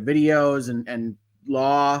back into videos and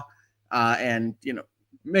law, and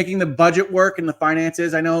making the budget work and the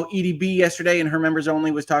finances. I know EDB yesterday and her members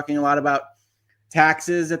only was talking a lot about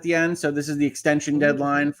taxes at the end. So this is the extension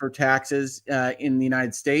deadline for taxes in the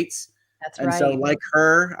United States. That's And so, right. like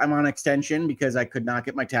her, I'm on extension because I could not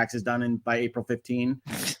get my taxes done by April 15.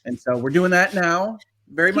 And so we're doing that now.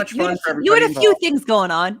 Very much fun for You everybody had a few involved. things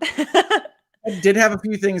going on. I did have a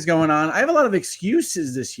few things going on. I have a lot of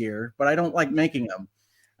excuses this year, but I don't like making them.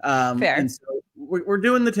 Fair. And so we're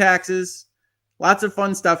doing the taxes. Lots of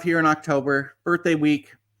fun stuff here in October, birthday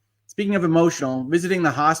week. Speaking of emotional, visiting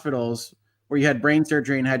the hospitals where you had brain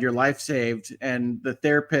surgery and had your life saved, and the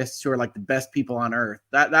therapists who are like the best people on earth.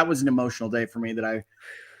 That was an emotional day for me that I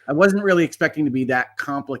wasn't really expecting to be that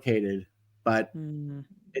complicated, but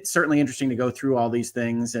it's certainly interesting to go through all these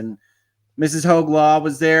things. And Mrs. Hoeg Law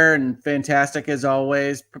was there and fantastic as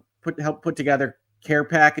always, helped put together care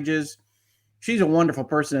packages. She's a wonderful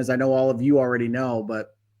person, as I know all of you already know,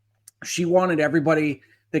 but she wanted everybody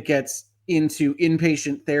that gets into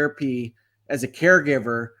inpatient therapy as a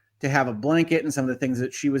caregiver to have a blanket and some of the things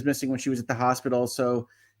that she was missing when she was at the hospital. So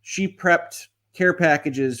she prepped care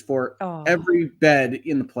packages for every bed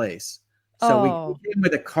in the place. So we came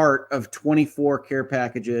with a cart of 24 care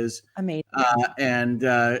packages. Amazing. And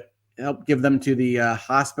help give them to the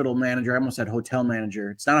hospital manager. I almost said hotel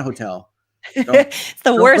manager. It's not a hotel. It's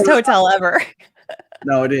the worst hotel ever.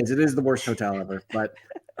 No, it is. It is the worst hotel ever. But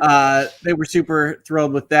they were super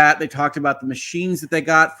thrilled with that. They talked about the machines that they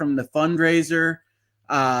got from the fundraiser.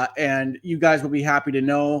 And you guys will be happy to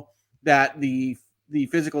know that the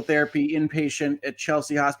physical therapy inpatient at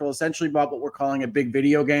Chelsea Hospital essentially bought what we're calling a big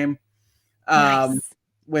video game Nice.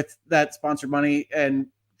 with that sponsored money. And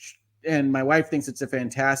my wife thinks it's a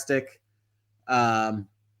fantastic thing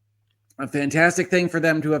for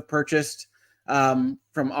them to have purchased from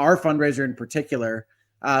our fundraiser in particular.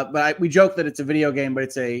 But we joke that it's a video game, but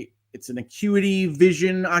it's an acuity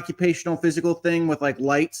vision occupational physical thing with like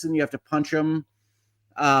lights, and you have to punch them.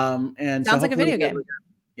 And sounds like a video game.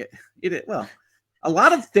 Well, a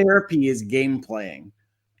lot of therapy is game playing.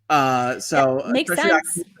 So makes especially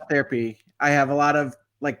sense. Therapy, I have a lot of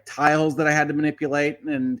like tiles that I had to manipulate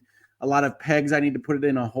and a lot of pegs I need to put it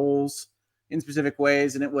in holes in specific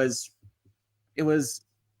ways. And it was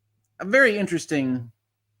a very interesting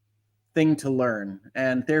thing to learn.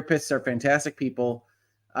 And therapists are fantastic people.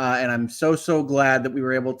 And I'm so glad that we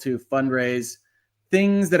were able to fundraise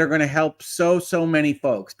things that are going to help so many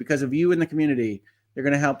folks because of you in the community. They're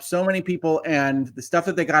going to help so many people. And the stuff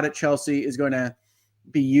that they got at Chelsea is going to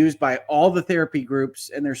be used by all the therapy groups.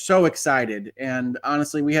 And they're so excited. And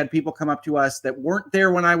honestly, we had people come up to us that weren't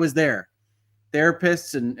there when I was there.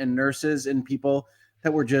 Therapists and nurses and people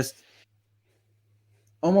that were just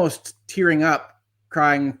almost tearing up,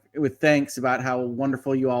 crying with thanks about how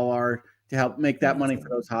wonderful you all are to help make that money for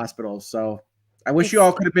those hospitals. So I wish you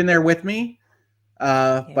all could have been there with me,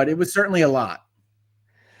 but it was certainly a lot.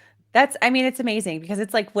 It's amazing because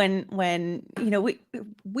it's like when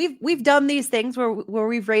we've done these things where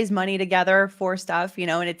we've raised money together for stuff,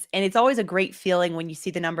 and it's always a great feeling when you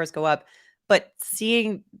see the numbers go up, but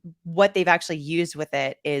seeing what they've actually used with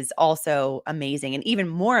it is also amazing, and even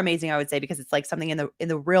more amazing, I would say, because it's like something in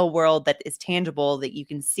the real world that is tangible, that you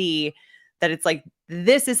can see that it's like,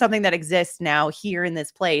 this is something that exists now here in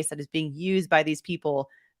this place that is being used by these people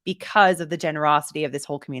because of the generosity of this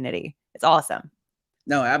whole community. It's awesome.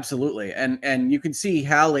 No, absolutely. And you can see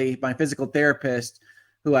Hallie, my physical therapist,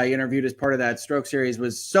 who I interviewed as part of that stroke series,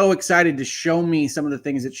 was so excited to show me some of the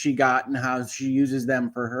things that she got and how she uses them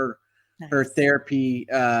for her therapy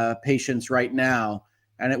patients right now.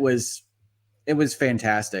 And it was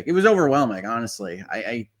fantastic. It was overwhelming, honestly.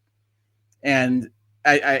 I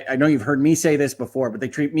know you've heard me say this before, but they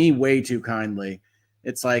treat me way too kindly.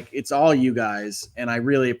 It's like, it's all you guys. And I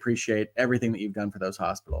really appreciate everything that you've done for those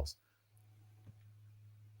hospitals.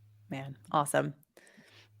 Man, awesome.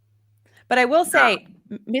 But I will say,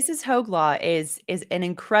 Mrs. Hoeglaw is an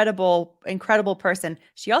incredible person.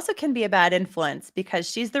 She also can be a bad influence because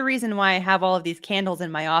she's the reason why I have all of these candles in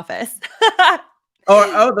my office.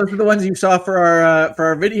 Oh, those are the ones you saw for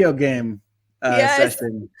our video game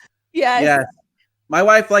session. Yes. My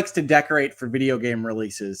wife likes to decorate for video game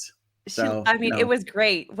releases. So it was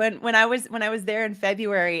great when I was there in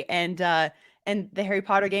February and the Harry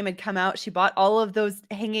Potter game had come out. She bought all of those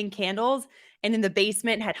hanging candles, and in the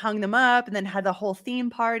basement had hung them up and then had the whole theme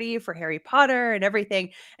party for Harry Potter and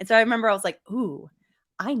everything. And so I remember I was like, ooh,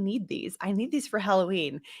 I need these. I need these for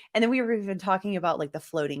Halloween. And then we were even talking about like the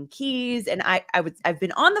floating keys. And I've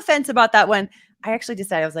been on the fence about that one. I actually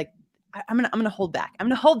decided, I was like, I'm gonna hold back. I'm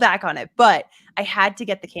gonna hold back on it. But I had to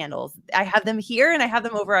get the candles. I have them here and I have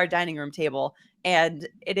them over our dining room table. And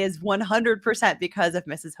it is 100% because of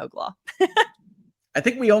Mrs. Hoeglaw. I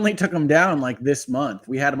think we only took them down like this month.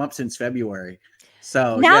 We had them up since February.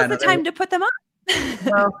 So Now's the time to put them up.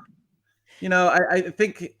 Well, you know, I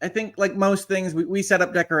think like most things, we set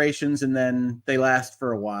up decorations and then they last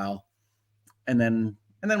for a while, and then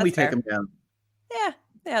we take them down.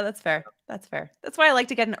 Yeah, that's fair. That's fair. That's why I like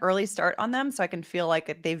to get an early start on them so I can feel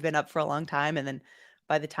like they've been up for a long time. And then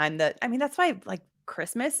by the time that, I mean, that's why like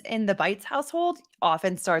Christmas in the Bytes household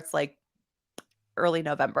often starts like early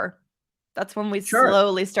November. That's when we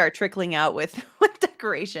slowly start trickling out with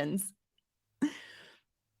decorations.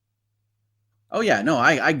 Oh yeah, no,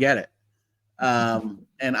 I get it.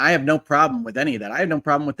 And I have no problem with any of that. I have no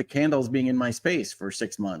problem with the candles being in my space for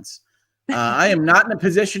 6 months. I am not in a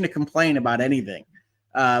position to complain about anything.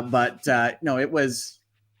 But no,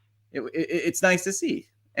 it's nice to see.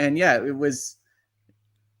 And yeah, it was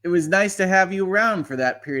nice to have you around for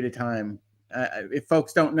that period of time. If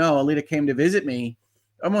folks don't know, Alita came to visit me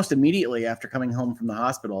almost immediately after coming home from the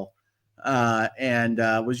hospital, and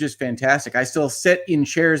was just fantastic. I still sit in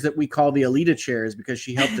chairs that we call the Alita chairs because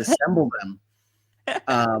she helped assemble them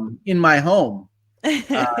in my home.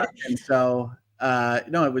 And so,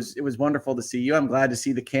 no, it was wonderful to see you. I'm glad to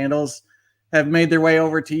see the candles have made their way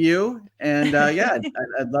over to you. And yeah,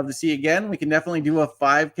 I'd love to see you again. We can definitely do a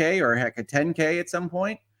 5K or heck, a 10K at some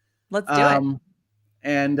point. Let's do it.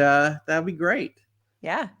 And that'd be great.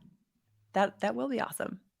 Yeah, that will be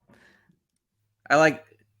awesome. I like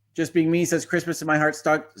Just Being Me says Christmas in my house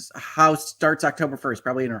starts October 1st,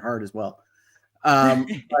 probably in her heart as well.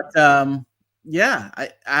 But yeah,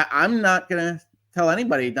 I'm not going to tell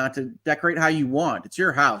anybody not to decorate how you want. It's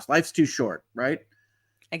your house. Life's too short, right?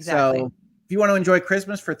 Exactly. So if you want to enjoy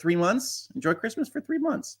Christmas for 3 months, enjoy Christmas for 3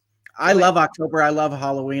 months. I love October. I love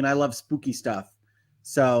Halloween. I love spooky stuff.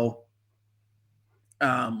 So,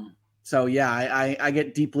 yeah, I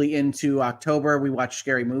get deeply into October. We watch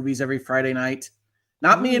scary movies every Friday night.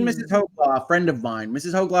 Not me and Mrs. Hoeglaw, a friend of mine.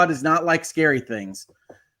 Mrs. Hoeglaw does not like scary things.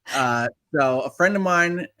 So a friend of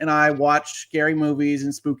mine and I watch scary movies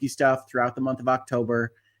and spooky stuff throughout the month of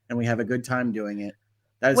October, and we have a good time doing it.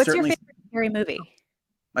 What's your favorite scary movie?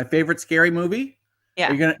 My favorite scary movie?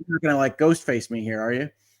 Yeah. You're gonna like ghost face me here, are you?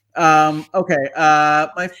 Okay.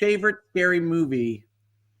 My favorite scary movie.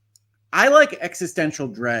 I like existential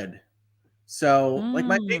dread. So like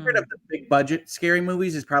my favorite of the big budget scary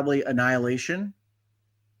movies is probably Annihilation.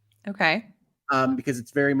 Okay. Because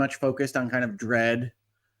it's very much focused on kind of dread.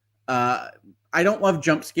 I don't love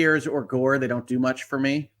jump scares or gore. They don't do much for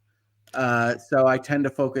me. So I tend to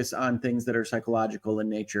focus on things that are psychological in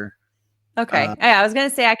nature. Okay. I was gonna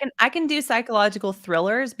say I can do psychological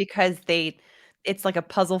thrillers because it's like a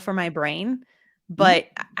puzzle for my brain, but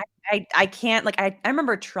I can't, like, I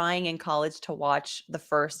remember trying in college to watch the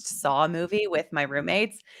first Saw movie with my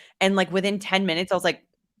roommates, and like within 10 minutes I was like,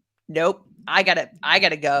 nope, I gotta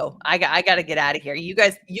go. I gotta get out of here. You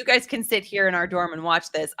guys can sit here in our dorm and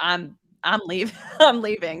watch this. I'm leaving. I'm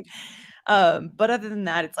leaving. But other than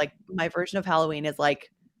that, it's like my version of Halloween is like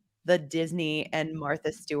the Disney and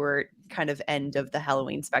Martha Stewart kind of end of the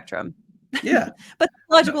Halloween spectrum. Yeah. But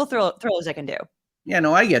logical thrillers I can do. Yeah,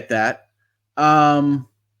 no, I get that.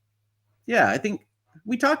 Yeah, I think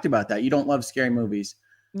we talked about that. You don't love scary movies.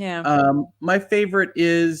 Yeah. My favorite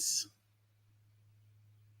is,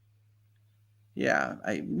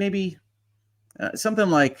 maybe something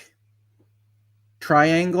like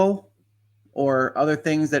Triangle or other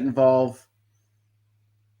things that involve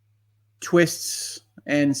twists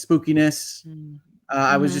and spookiness.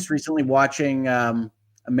 I was just recently watching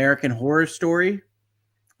American Horror Story,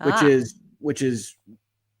 which is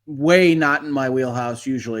way not in my wheelhouse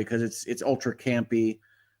usually because it's ultra campy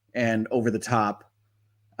and over the top.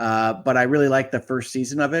 But I really like the first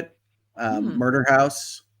season of it. Murder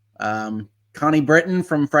House. Connie Britton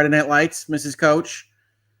from Friday Night Lights, Mrs. Coach.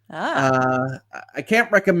 I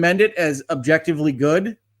can't recommend it as objectively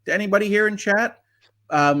good to anybody here in chat.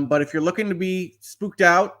 But if you're looking to be spooked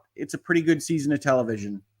out, it's a pretty good season of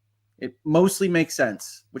television. It mostly makes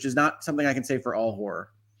sense, which is not something I can say for all horror.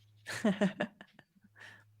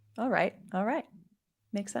 All right.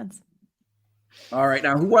 Makes sense. All right.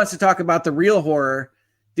 Now, who wants to talk about the real horror?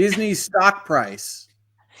 Disney's stock price.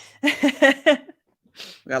 We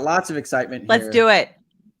got lots of excitement here. Let's do it.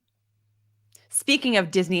 Speaking of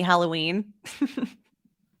Disney Halloween.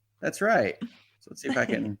 That's right. So let's see if I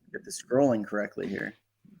can get the scrolling correctly here.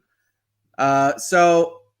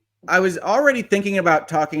 So I was already thinking about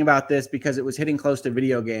talking about this because it was hitting close to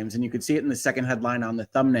video games, and you could see it in the second headline on the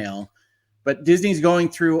thumbnail. But Disney's going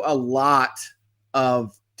through a lot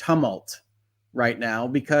of tumult right now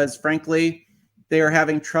because, frankly, they are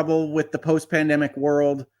having trouble with the post-pandemic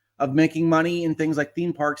world of making money in things like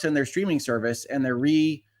theme parks and their streaming service, and they're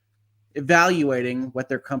re-evaluating what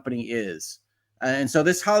their company is. And so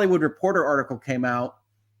this Hollywood Reporter article came out,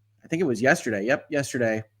 I think it was yesterday. Yep,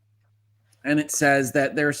 yesterday. And it says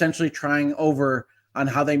that they're essentially trying over on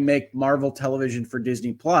how they make Marvel television for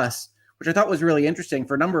Disney Plus, which I thought was really interesting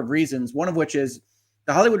for a number of reasons. One of which is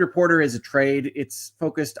the Hollywood Reporter is a trade. It's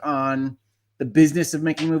focused on the business of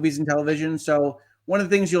making movies and television. So one of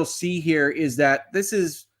the things you'll see here is that this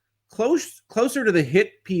is closer to the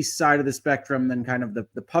hit piece side of the spectrum than kind of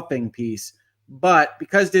the puffing piece. But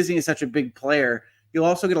because Disney is such a big player, you'll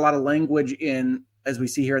also get a lot of language in, as we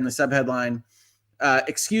see here in the subheadline,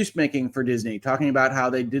 excuse making for Disney, talking about how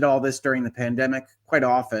they did all this during the pandemic quite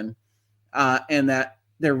often, and that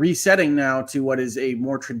they're resetting now to what is a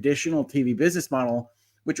more traditional TV business model,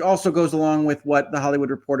 which also goes along with what the Hollywood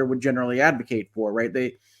Reporter would generally advocate for, right?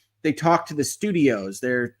 They talk to the studios.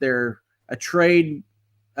 They're a trade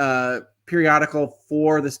periodical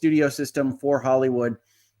for the studio system for Hollywood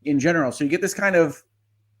in general. So you get this kind of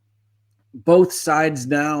both sides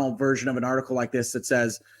now version of an article like this that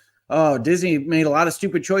says, oh, Disney made a lot of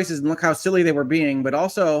stupid choices and look how silly they were being. But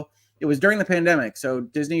also, it was during the pandemic. So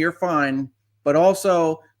Disney, you're fine. But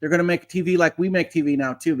also, they're going to make TV like we make TV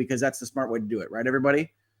now, too, because that's the smart way to do it. Right,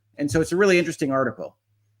 everybody? And so it's a really interesting article.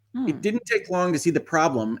 It didn't take long to see the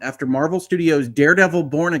problem after Marvel Studios' Daredevil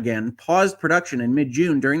Born Again paused production in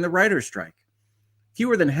mid-June during the writer's strike.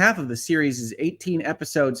 Fewer than half of the series' 18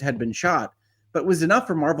 episodes had been shot, but was enough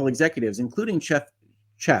for Marvel executives, including Chief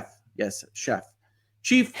Kevin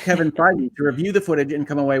Feige, to review the footage and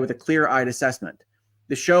come away with a clear-eyed assessment.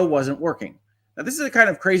 The show wasn't working. Now, this is a kind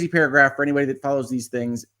of crazy paragraph for anybody that follows these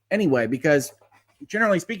things anyway, because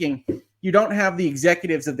generally speaking, you don't have the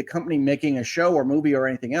executives of the company making a show or movie or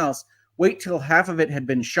anything else wait till half of it had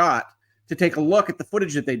been shot to take a look at the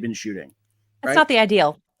footage that they'd been shooting. That's right? not the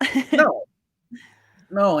ideal.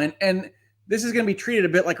 No, and this is going to be treated a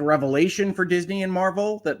bit like a revelation for Disney and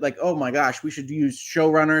Marvel, that like, oh my gosh, we should use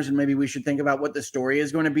showrunners and maybe we should think about what the story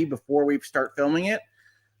is going to be before we start filming it.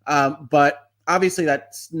 But obviously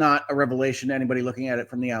that's not a revelation to anybody looking at it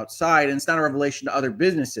from the outside, and it's not a revelation to other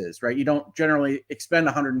businesses, right? You don't generally expend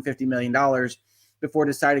 $150 million before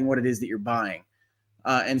deciding what it is that you're buying.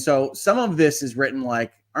 And so some of this is written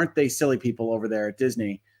like, aren't they silly people over there at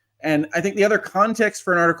Disney? And I think the other context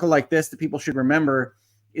for an article like this that people should remember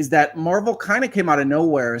is that Marvel kind of came out of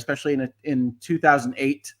nowhere, especially in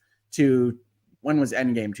 2008 to, when was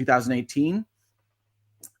Endgame? 2018.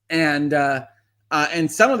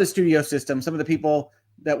 And some of the studio system, some of the people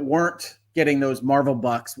that weren't getting those Marvel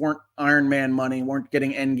bucks, weren't Iron Man money, weren't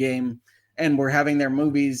getting Endgame, and were having their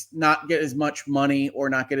movies not get as much money or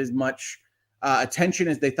not get as much attention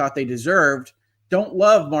as they thought they deserved, don't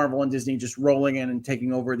love Marvel and Disney just rolling in and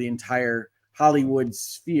taking over the entire Hollywood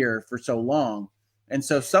sphere for so long. And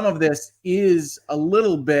so some of this is a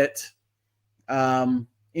little bit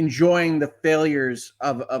enjoying the failures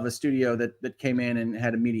of a studio that came in and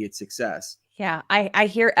had immediate success. Yeah, I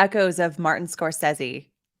hear echoes of Martin Scorsese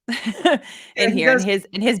in does.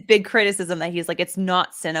 in his big criticism that he's like, it's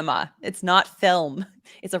not cinema, it's not film,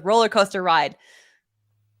 it's a roller coaster ride.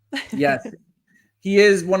 Yes, he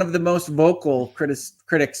is one of the most vocal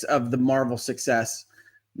critics of the Marvel success.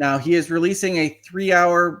 Now, he is releasing a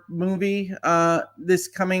 3-hour movie this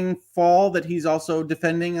coming fall that he's also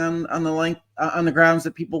defending on the grounds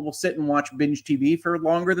that people will sit and watch binge TV for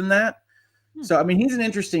longer than that. So, I mean, he's an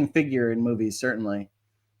interesting figure in movies, certainly.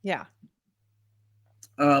 Yeah.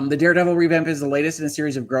 The Daredevil revamp is the latest in a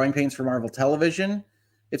series of growing pains for Marvel Television.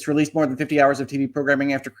 It's released more than 50 hours of TV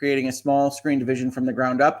programming after creating a small screen division from the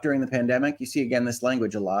ground up during the pandemic. You see, again, this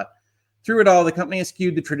language a lot. Through it all, the company has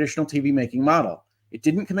skewed the traditional TV making model. It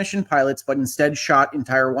didn't commission pilots, but instead shot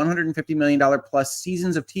entire $150 million plus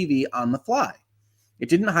seasons of TV on the fly. It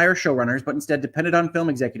didn't hire showrunners, but instead depended on film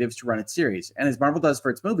executives to run its series. And as Marvel does for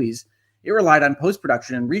its movies, it relied on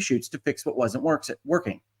post-production and reshoots to fix what wasn't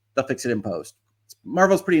working. They'll fix it in post.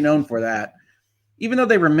 Marvel's pretty known for that. Even though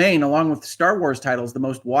they remain, along with Star Wars titles, the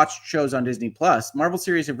most watched shows on Disney+, Marvel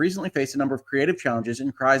series have recently faced a number of creative challenges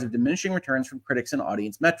and cries of diminishing returns from critics and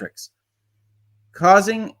audience metrics,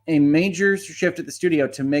 causing a major shift at the studio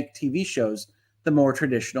to make TV shows the more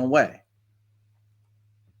traditional way.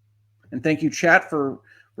 And thank you, chat, for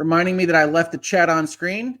reminding me that I left the chat on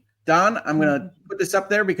screen. Don, I'm going to put this up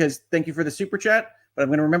there because thank you for the super chat, but I'm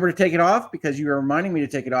going to remember to take it off because you are reminding me to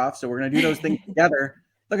take it off. So we're going to do those things together.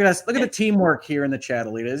 Look at us. Look at the teamwork here in the chat,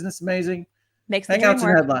 Alita. Isn't this amazing? Makes the Hangouts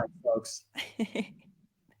dream and work. headlines, folks.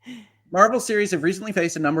 Marvel series have recently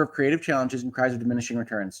faced a number of creative challenges and cries of diminishing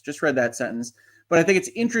returns. Just read that sentence. But I think it's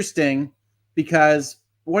interesting because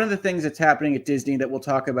one of the things that's happening at Disney that we'll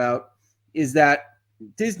talk about is that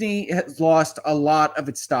Disney has lost a lot of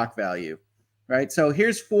its stock value, right? So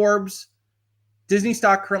here's Forbes. Disney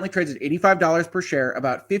stock currently trades at $85 per share,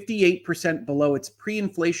 about 58% below its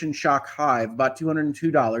pre-inflation shock high of about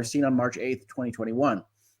 $202 seen on March 8th, 2021.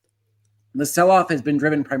 The sell-off has been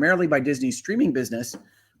driven primarily by Disney's streaming business,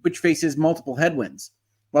 which faces multiple headwinds.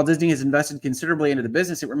 While Disney has invested considerably into the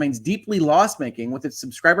business, it remains deeply loss-making, with its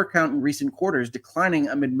subscriber count in recent quarters declining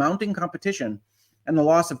amid mounting competition and the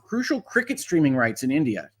loss of crucial cricket streaming rights in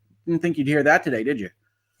India. Didn't think you'd hear that today, did you?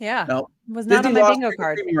 Yeah. No. Was not Disney on my lost bingo cricket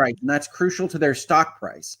card. streaming rights, and that's crucial to their stock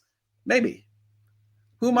price. Maybe.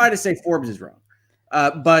 Who am I to say Forbes is wrong?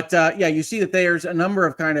 But you see that there's a number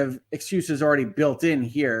of kind of excuses already built in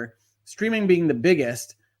here. Streaming being the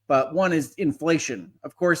biggest, but one is inflation.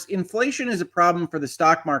 Of course, inflation is a problem for the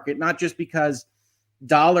stock market, not just because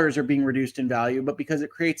dollars are being reduced in value, but because it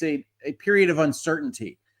creates a period of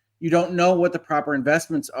uncertainty. You don't know what the proper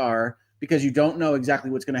investments are because you don't know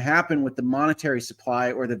exactly what's going to happen with the monetary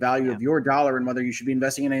supply or the value of your dollar and whether you should be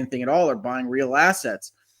investing in anything at all or buying real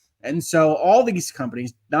assets. And so all these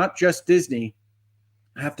companies, not just Disney,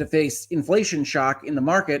 have to face inflation shock in the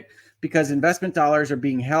market because investment dollars are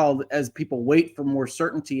being held as people wait for more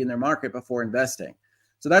certainty in their market before investing.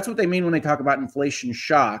 So that's what they mean when they talk about inflation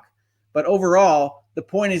shock. But overall, the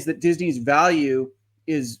point is that Disney's value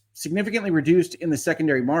is significantly reduced in the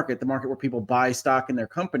secondary market, the market where people buy stock in their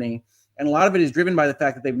company. And a lot of it is driven by the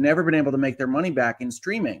fact that they've never been able to make their money back in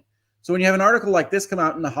streaming. So when you have an article like this come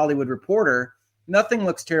out in the Hollywood Reporter, nothing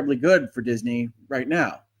looks terribly good for Disney right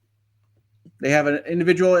now. They have an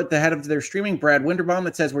individual at the head of their streaming, Brad Winterbaum,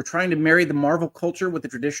 that says, we're trying to marry the Marvel culture with the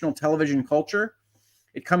traditional television culture.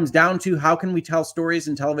 It comes down to how can we tell stories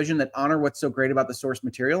in television that honor what's so great about the source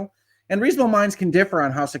material? And reasonable minds can differ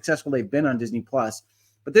on how successful they've been on Disney+.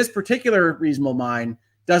 But this particular reasonable mind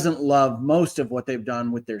doesn't love most of what they've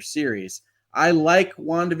done with their series. I like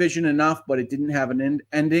WandaVision enough, but it didn't have an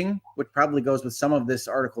ending, which probably goes with some of this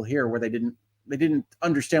article here where they didn't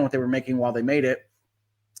understand what they were making while they made it.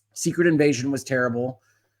 Secret Invasion was terrible.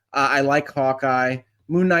 I like Hawkeye.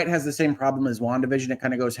 Moon Knight has the same problem as WandaVision. It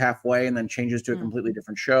kind of goes halfway and then changes to a completely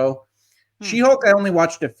different show. She-Hulk I only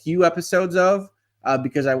watched a few episodes of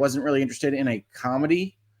because I wasn't really interested in a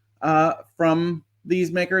comedy from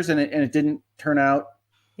these makers, and it didn't turn out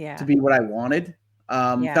to be what I wanted.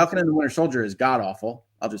 Falcon and the Winter Soldier is god-awful.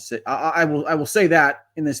 I'll just say I will say that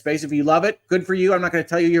in this space. If you love it, good for you. I'm not going to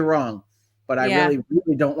tell you you're wrong, but I really,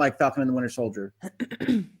 really don't like Falcon and the Winter Soldier.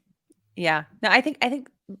 Yeah. No,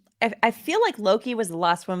 I feel like Loki was the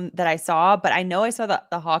last one that I saw, but I know I saw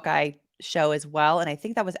the Hawkeye show as well, and I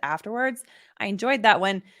think that was afterwards. I enjoyed that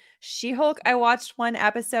one. She-Hulk, I watched one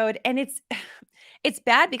episode, and it's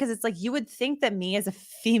bad because it's like you would think that me as a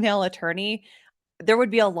female attorney, there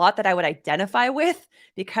would be a lot that I would identify with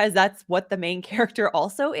because that's what the main character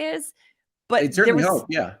also is. But it certainly helped,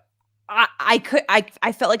 yeah.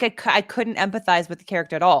 I felt like I couldn't empathize with the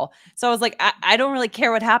character at all. So I was like, I don't really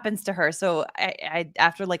care what happens to her. So I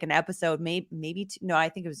after like an episode, maybe no, I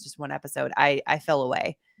think it was just one episode. I fell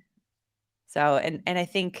away. So and I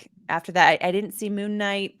think after that, I didn't see Moon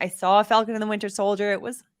Knight. I saw Falcon and the Winter Soldier. It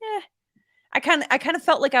was I kind of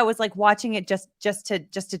felt like I was like watching it just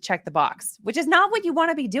to check the box, which is not what you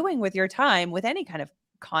want to be doing with your time with any kind of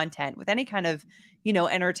content, with any kind of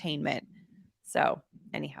entertainment. So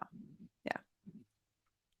anyhow.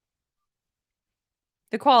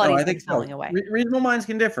 The quality is like falling away. Reasonable minds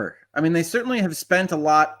can differ. I mean, they certainly have spent a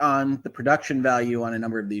lot on the production value on a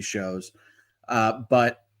number of these shows,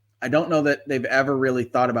 but I don't know that they've ever really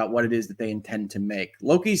thought about what it is that they intend to make.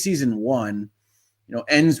 Loki season 1,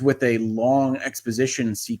 ends with a long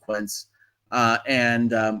exposition sequence,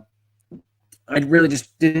 and I really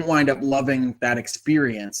just didn't wind up loving that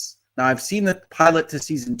experience. Now, I've seen the pilot to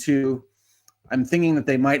season 2. I'm thinking that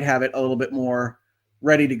they might have it a little bit more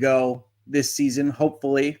ready to go this season,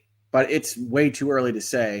 hopefully, but it's way too early to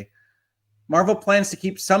say. Marvel plans to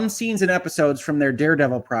keep some scenes and episodes from their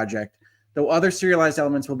Daredevil project, though other serialized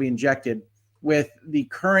elements will be injected, with the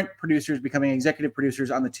current producers becoming executive producers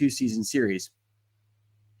on the 2-season series.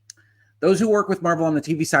 Those who work with Marvel on the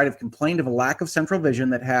TV side have complained of a lack of central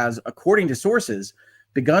vision that has, according to sources,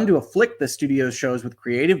 begun to afflict the studio's shows with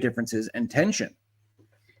creative differences and tension.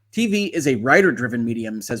 TV is a writer-driven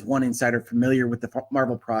medium, says one insider familiar with the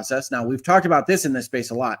Marvel process. Now, we've talked about this in this space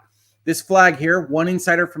a lot. This flag here, one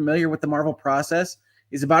insider familiar with the Marvel process,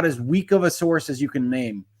 is about as weak of a source as you can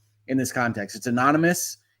name in this context. It's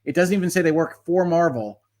anonymous. It doesn't even say they work for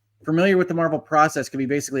Marvel. Familiar with the Marvel process can be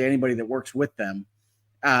basically anybody that works with them,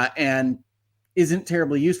 and isn't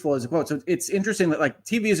terribly useful as a quote. So it's interesting that like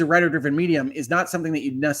TV as a writer-driven medium is not something that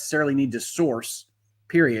you necessarily need to source,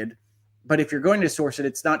 period. But if you're going to source it,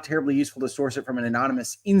 it's not terribly useful to source it from an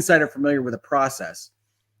anonymous insider familiar with a process.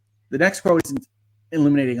 The next quote isn't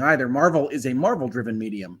illuminating either. Marvel is a Marvel-driven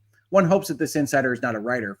medium. One hopes that this insider is not a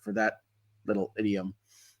writer for that little idiom.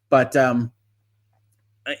 But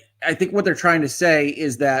I think what they're trying to say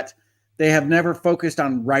is that they have never focused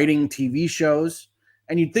on writing TV shows.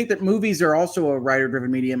 And you'd think that movies are also a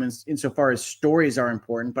writer-driven medium insofar as stories are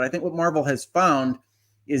important. But I think what Marvel has found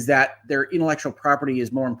is that their intellectual property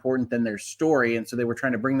is more important than their story. And so they were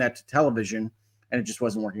trying to bring that to television, and it just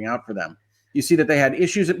wasn't working out for them. You see that they had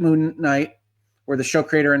issues at Moon Knight, where the show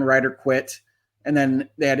creator and writer quit. And then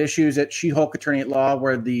they had issues at She-Hulk Attorney at Law,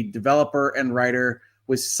 where the developer and writer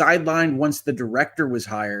was sidelined once the director was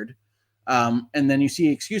hired. And then you see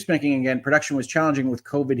excuse making again. Production was challenging with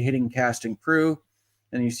COVID hitting cast and crew.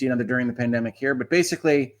 And you see another during the pandemic here. But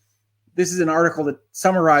basically, this is an article that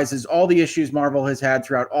summarizes all the issues Marvel has had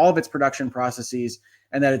throughout all of its production processes,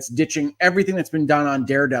 and that it's ditching everything that's been done on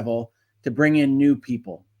Daredevil to bring in new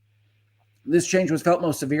people. This change was felt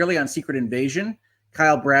most severely on Secret Invasion.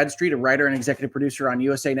 Kyle Bradstreet, a writer and executive producer on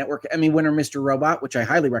USA Network Emmy winner Mr. Robot, which I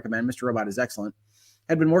highly recommend. Mr. Robot is excellent.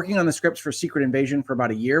 Had been working on the scripts for Secret Invasion for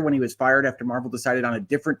about a year when he was fired after Marvel decided on a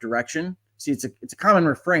different direction. See, it's a common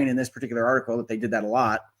refrain in this particular article that they did that a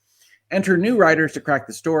lot. Enter new writers to crack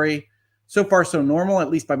the story. So far, so normal, at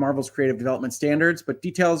least by Marvel's creative development standards, but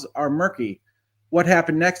details are murky. What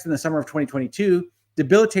happened next in the summer of 2022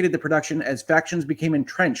 debilitated the production as factions became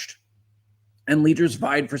entrenched and leaders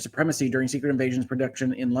vied for supremacy during Secret Invasion's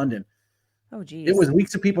production in London. Oh, geez. It was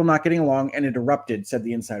weeks of people not getting along, and it erupted, said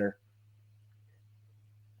the insider.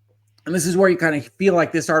 And this is where you kind of feel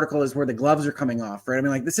like this article is where the gloves are coming off, right? I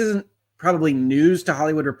mean, like, this isn't probably news to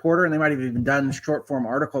Hollywood Reporter, and they might have even done short form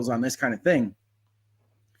articles on this kind of thing.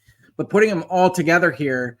 But putting them all together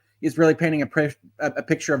here is really painting a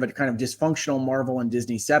picture of a kind of dysfunctional Marvel and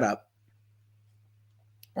Disney setup.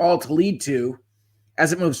 All to lead to,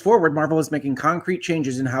 as it moves forward, Marvel is making concrete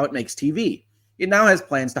changes in how it makes TV. It now has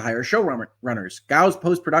plans to hire showrunners. Gao's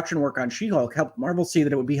post-production work on She-Hulk helped Marvel see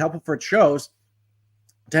that it would be helpful for its shows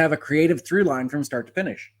to have a creative through line from start to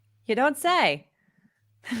finish. You don't say.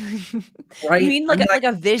 Right? You mean like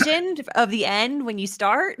a vision of the end when you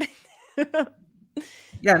start?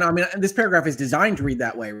 Yeah, no, I mean, this paragraph is designed to read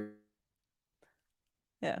that way.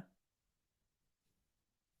 Yeah.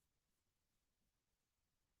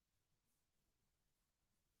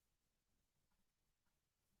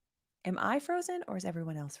 Am I frozen or is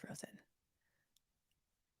everyone else frozen?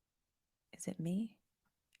 Is it me?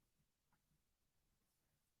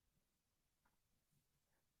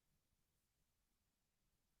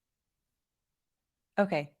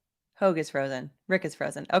 Okay. Hoeg is frozen. Rick is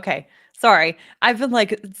frozen. Okay. Sorry. I've been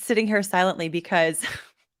like sitting here silently because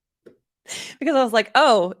because I was like,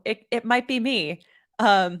 oh, it might be me.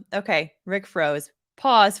 Okay. Rick froze.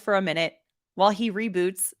 Pause for a minute while he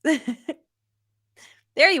reboots.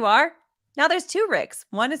 There you are. Now there's two Ricks.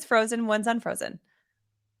 One is frozen, one's unfrozen.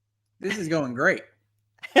 This is going great.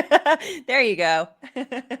 There you go.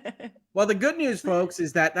 Well, the good news, folks,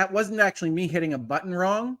 is that wasn't actually me hitting a button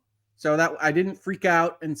wrong. So that I didn't freak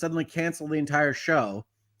out and suddenly cancel the entire show.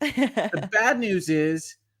 The bad news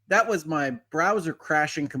is that was my browser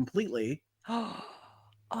crashing completely. Oh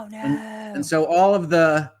no. And so all of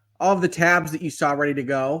the tabs that you saw ready to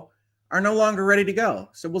go are no longer ready to go.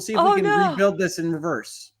 So we'll see if we can rebuild this in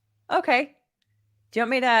reverse. Okay. Do you want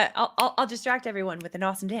me to I'll distract everyone with an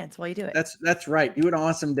awesome dance while you do it. That's right. Do an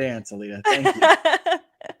awesome dance, Alita. Thank you.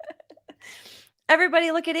 Everybody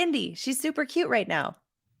look at Indy. She's super cute right now.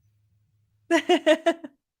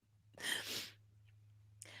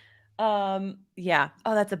 Yeah.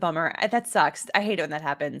 Oh, that's a bummer. That sucks. I hate it when that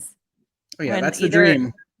happens. Oh yeah, that's the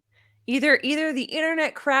dream. Either the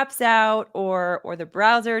internet craps out or the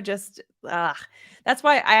browser just that's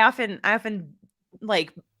why I often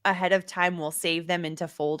like ahead of time will save them into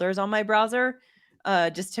folders on my browser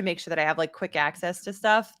just to make sure that I have like quick access to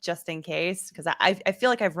stuff just in case, because I feel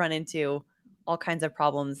like I've run into all kinds of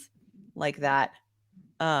problems like that.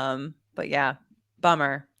 But yeah,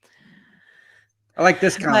 bummer. I like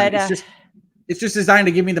this comment. It's just designed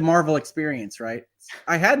to give me the Marvel experience, right?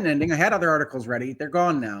 I had an ending. I had other articles ready. They're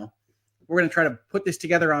gone now. We're going to try to put this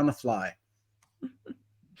together on the fly.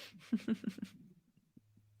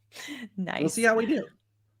 Nice. We'll see how we do.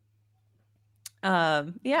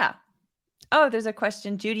 Yeah. Oh, there's a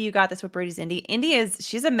question. Judy, you got this with Brady's Indy.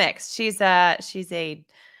 She's a mix. She's a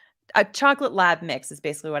chocolate lab mix is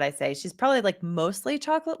basically what I say. She's probably like mostly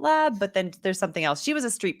chocolate lab, but then there's something else. She was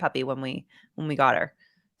a street puppy when we got her.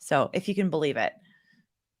 So if you can believe it.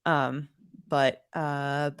 But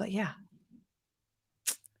yeah.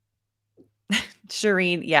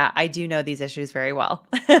 Shireen, yeah, I do know these issues very well.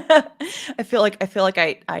 I feel like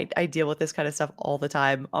I deal with this kind of stuff all the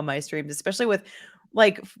time on my streams, especially with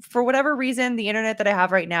like for whatever reason, the internet that I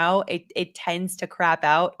have right now, it tends to crap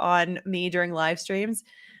out on me during live streams.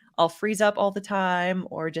 I'll freeze up all the time,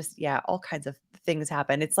 or just all kinds of things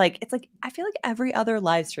happen. It's like I feel like every other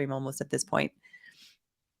live stream almost at this point.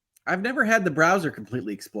 I've never had the browser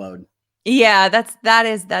completely explode. Yeah, that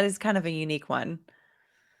is kind of a unique one.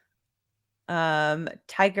 Tigerette,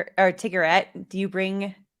 do you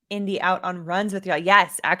bring Indy out on runs with you?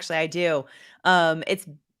 Yes, actually I do.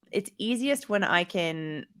 It's easiest when I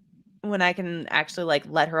can actually like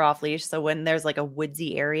let her off leash. So when there's like a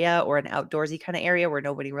woodsy area or an outdoorsy kind of area where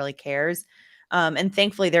nobody really cares. And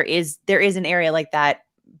thankfully there is an area like that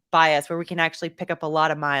by us where we can actually pick up a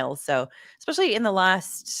lot of miles. So especially in the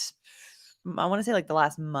last, I want to say like the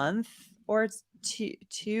last month or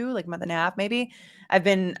two, like month and a half, maybe I've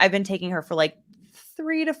been taking her for like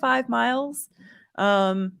 3 to 5 miles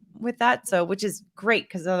with that. So, which is great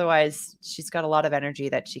because otherwise she's got a lot of energy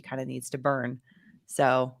that she kind of needs to burn.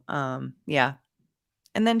 So, yeah.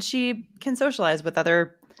 And then she can socialize with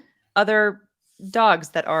other dogs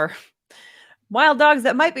that are wild dogs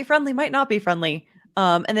that might be friendly, might not be friendly.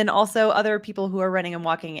 And then also other people who are running and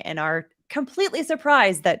walking and are completely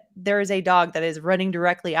surprised that there is a dog that is running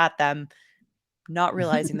directly at them, not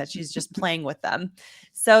realizing that she's just playing with them.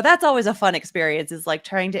 So that's always a fun experience, is like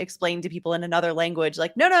trying to explain to people in another language,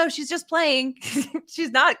 like, no, she's just playing. She's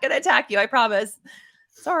not going to attack you. I promise.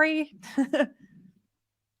 Sorry.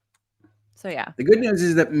 So yeah. The good news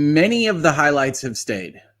is that many of the highlights have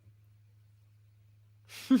stayed.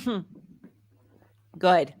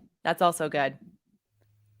 Good. That's also good.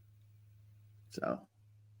 So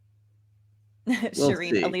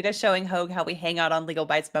Shireen, Alita showing Hoeg how we hang out on Legal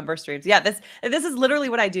Bytes member streams. Yeah, this is literally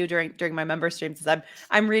what I do during my member streams. Is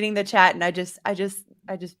I'm reading the chat and I just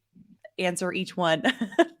answer each one.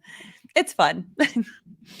 It's fun. It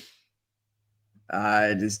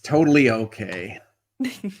is totally okay.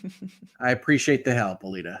 I appreciate the help,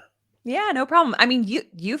 Alita. Yeah, no problem. I mean,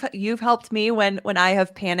 you've helped me when I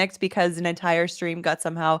have panicked because an entire stream got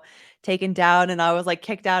somehow taken down and I was like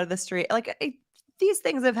kicked out of the stream. Like these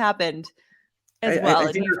things have happened as well.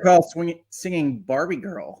 I think you recall singing Barbie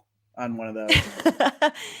Girl on one of those.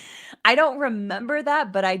 I don't remember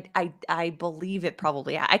that, but I believe it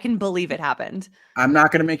probably. I can believe it happened. I'm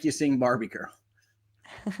not going to make you sing Barbie Girl.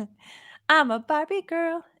 I'm a Barbie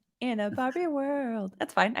girl in a Barbie world.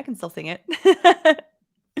 That's fine. I can still sing it.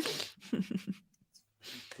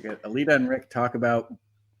 We got Alita and Rick talk about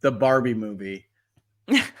the Barbie movie.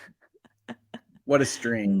 What a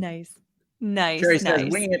stream. Nice. Cherry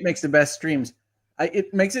says, winging it makes the best streams.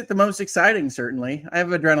 It makes it the most exciting, certainly. I have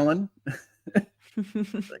adrenaline. Like,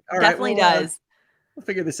 all definitely right, does. We'll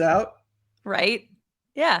figure this out. Right?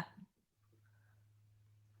 Yeah.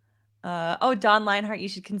 Don Lionheart, you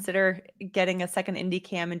should consider getting a second indie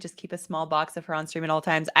cam and just keep a small box of her on stream at all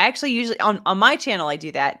times. I actually usually on my channel I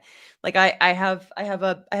do that. Like I have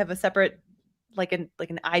a separate like an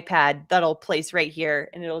iPad that'll place right here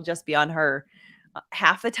and it'll just be on her.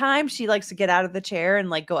 Half the time she likes to get out of the chair and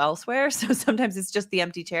like go elsewhere. So sometimes it's just the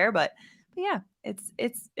empty chair, but yeah, it's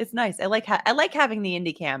nice. I like having the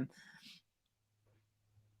indie cam.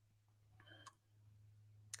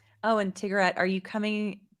 Oh, and Tigrette, are you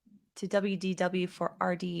coming to WDW for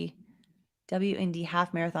RDW Indy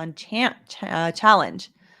Half Marathon Challenge?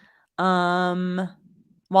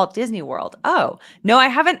 Walt Disney World. Oh, no, I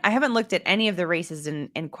haven't looked at any of the races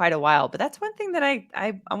in quite a while, but that's one thing that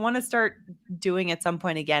I want to start doing at some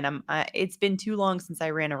point again. It's been too long since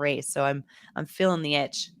I ran a race, so I'm feeling the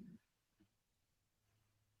itch.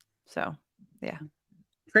 So, yeah.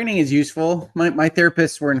 Training is useful. My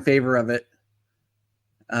therapists were in favor of it.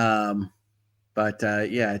 But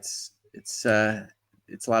yeah, it's a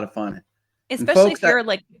lot of fun. Especially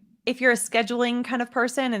if you're a scheduling kind of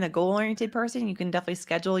person and a goal-oriented person, you can definitely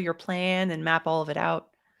schedule your plan and map all of it out.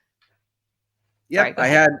 Yep,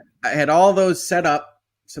 I had all those set up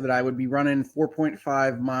so that I would be running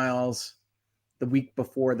 4.5 miles the week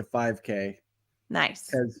before the 5K. Nice.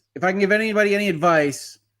 Because if I can give anybody any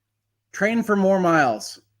advice, train for more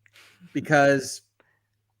miles, because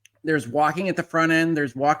there's walking at the front end,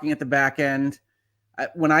 there's walking at the back end.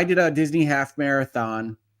 When I did a Disney half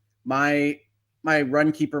marathon, my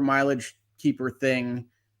run keeper mileage keeper thing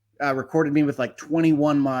recorded me with like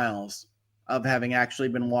 21 miles of having actually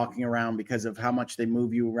been walking around because of how much they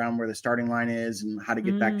move you around where the starting line is and how to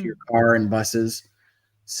get back to your car and buses.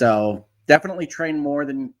 So definitely train more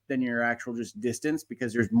than your actual just distance,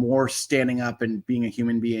 because there's more standing up and being a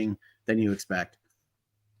human being than you expect.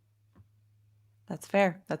 That's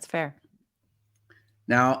fair. That's fair.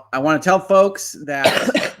 Now, I want to tell folks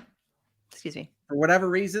that excuse me, for whatever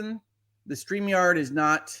reason, the StreamYard is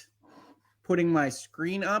not putting my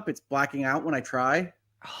screen up. It's blacking out when I try.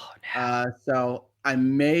 Oh, no. So I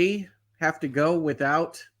may have to go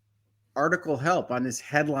without article help on this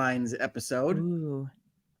headlines episode. Ooh.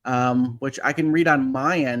 Which I can read on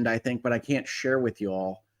my end, I think, but I can't share with you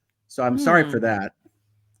all. So I'm sorry for that.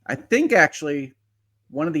 I think actually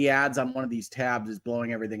one of the ads on one of these tabs is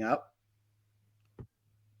blowing everything up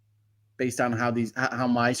based on how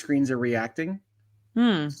my screens are reacting.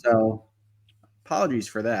 So apologies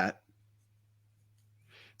for that.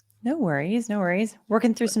 No worries. No worries.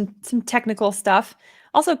 Working through some technical stuff.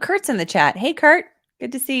 Also, Kurt's in the chat. Hey, Kurt.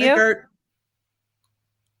 Good to see you. Hey, Kurt.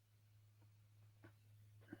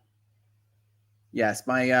 Yes,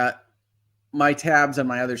 my tabs on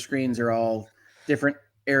my other screens are all different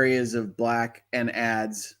areas of black and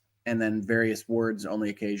ads, and then various words only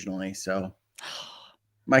occasionally. So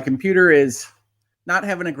my computer is not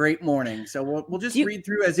having a great morning. So we'll just read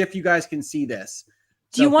through as if you guys can see this.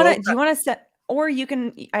 Do you want to set, or you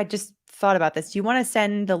can, I just thought about this. Do you want to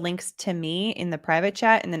send the links to me in the private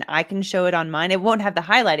chat, and then I can show it on mine? It won't have the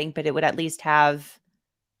highlighting, but it would at least have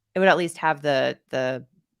the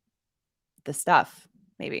stuff,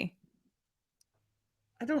 maybe.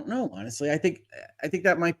 I don't know, honestly. I think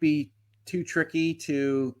that might be too tricky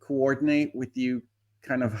to coordinate with you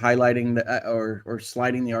kind of highlighting the or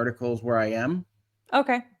sliding the articles where I am.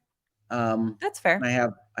 Okay. That's fair. I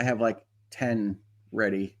have like 10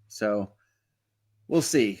 ready. So we'll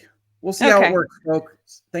see. We'll see how it works,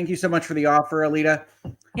 folks. Thank you so much for the offer, Alita.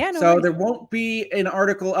 Yeah, no so worries. There won't be an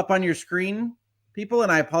article up on your screen, people,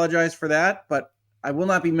 and I apologize for that, but I will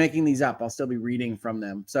not be making these up. I'll still be reading from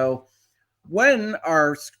them. So when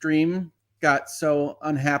our stream got so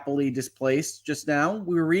unhappily displaced just now,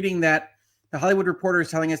 we were reading that the Hollywood Reporter is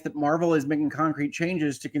telling us that Marvel is making concrete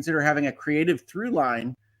changes to consider having a creative through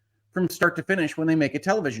line from start to finish when they make a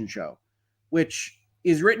television show, which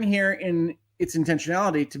is written here in its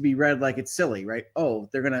intentionality to be read like it's silly, right? Oh,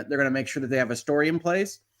 they're gonna make sure that they have a story in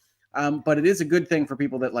place, but it is a good thing for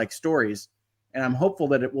people that like stories, and I'm hopeful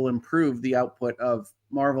that it will improve the output of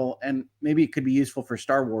Marvel, and maybe it could be useful for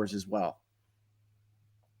Star Wars as well.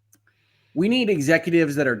 We need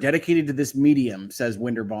executives that are dedicated to this medium, says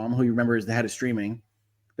Winterbaum, who you remember is the head of streaming,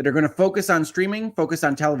 that are going to focus on streaming, focus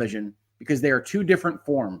on television, because they are two different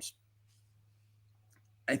forms.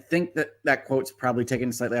 I think that quote's probably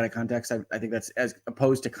taken slightly out of context. I think that's as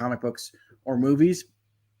opposed to comic books or movies.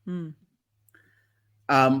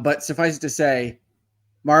 But suffice it to say,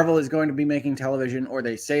 Marvel is going to be making television, or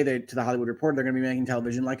they say to the Hollywood Reporter, they're going to be making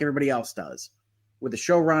television like everybody else does, with a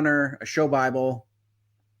showrunner, a show Bible.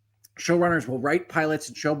 Showrunners will write pilots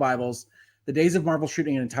and show Bibles. The days of Marvel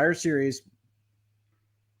shooting an entire series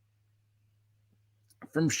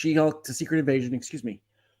from She-Hulk to Secret Invasion,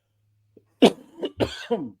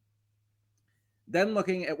 then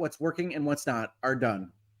looking at what's working and what's not, are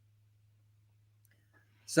done.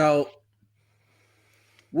 So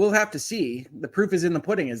we'll have to see. The proof is in the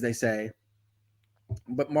pudding, as they say.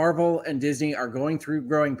 But Marvel and Disney are going through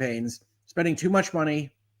growing pains, spending too much money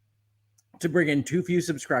to bring in too few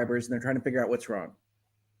subscribers, and they're trying to figure out what's wrong.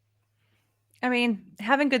 I mean,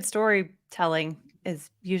 having good storytelling is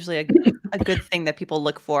usually a good thing that people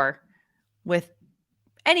look for with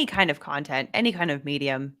any kind of content, any kind of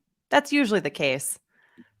medium. That's usually the case.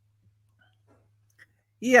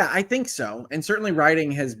 Yeah, I think so. And certainly writing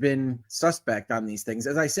has been suspect on these things.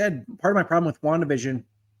 As I said, part of my problem with WandaVision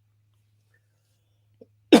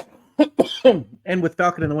and with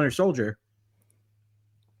Falcon and the Winter Soldier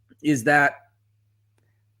is that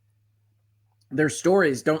their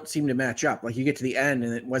stories don't seem to match up. Like, you get to the end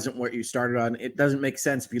and it wasn't what you started on. It doesn't make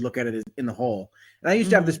sense if you look at it in the whole. And I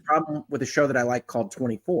used to have this problem with a show that I like called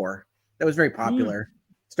 24 that was very popular.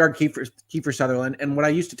 Starred Kiefer Sutherland. And what I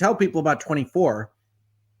used to tell people about 24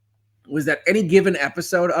 was that any given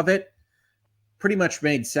episode of it pretty much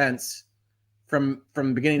made sense from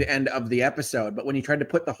beginning to end of the episode. But when you tried to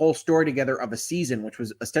put the whole story together of a season, which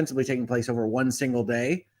was ostensibly taking place over one single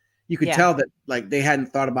day, you could tell that, like, they hadn't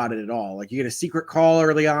thought about it at all. Like, you get a secret call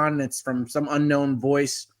early on, and it's from some unknown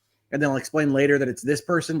voice, and they'll explain later that it's this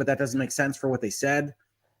person, but that doesn't make sense for what they said.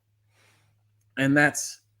 and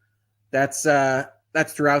that's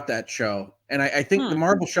throughout that show. And I think the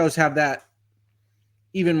Marvel shows have that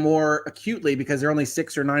even more acutely because they're only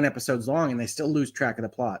 6 or 9 episodes long and they still lose track of the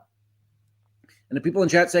plot. And the people in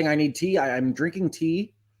chat saying I need tea, I'm drinking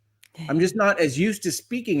tea. I'm just not as used to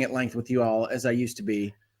speaking at length with you all as I used to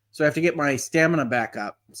be. So I have to get my stamina back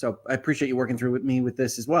up. So I appreciate you working through with me with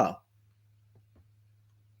this as well.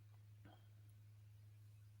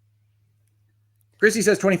 Chrissy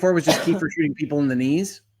says 24 was just Kiefer shooting people in the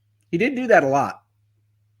knees. He did do that a lot.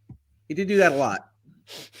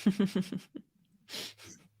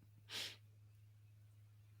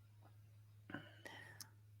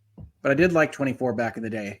 But I did like 24 back in the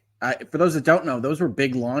day. For those that don't know, those were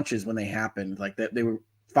big launches when they happened. Like that,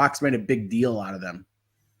 Fox made a big deal out of them.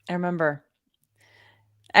 I remember.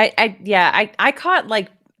 I caught like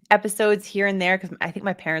episodes here and there because I think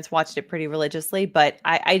my parents watched it pretty religiously, but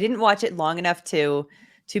I didn't watch it long enough to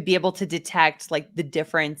be able to detect like the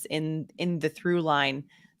difference in the through line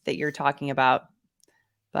that you're talking about.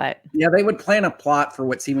 But yeah, they would plan a plot for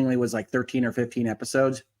what seemingly was like 13 or 15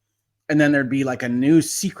 episodes. And then there'd be like a new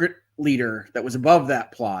secret leader that was above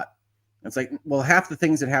that plot. It's like, well, half the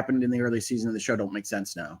things that happened in the early season of the show don't make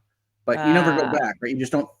sense now. But you never go back, right? You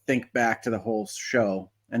just don't think back to the whole show.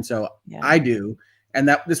 And so I do. And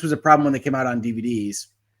this was a problem when they came out on DVDs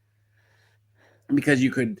because you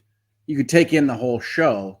could take in the whole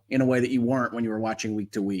show in a way that you weren't when you were watching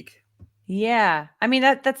week to week. Yeah. I mean,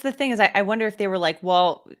 that's the thing is I wonder if they were like,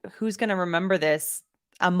 well, who's going to remember this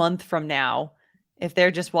a month from now if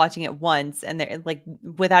they're just watching it once and they're like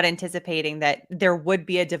without anticipating that there would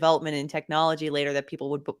be a development in technology later that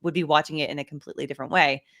people would be watching it in a completely different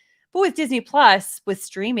way. But with Disney Plus, with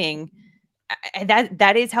streaming,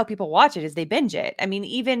 that is how people watch it is they binge it. I mean,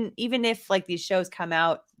 even if like these shows come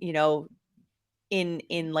out, you know,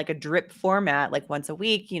 in like a drip format, like once a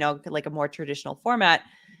week, you know, like a more traditional format,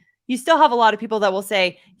 you still have a lot of people that will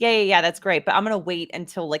say, yeah, that's great, but I'm going to wait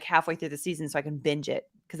until like halfway through the season so I can binge it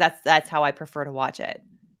because that's how I prefer to watch it.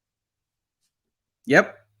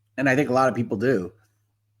 Yep. And I think a lot of people do.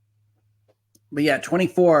 But yeah,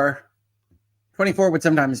 24 would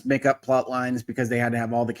sometimes make up plot lines because they had to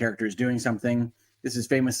have all the characters doing something. This is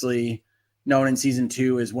famously known in season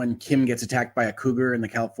 2 as when Kim gets attacked by a cougar in the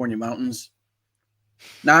California mountains.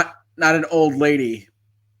 Not an old lady.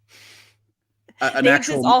 They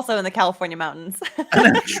exist also in the California mountains.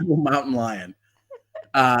 An actual mountain lion.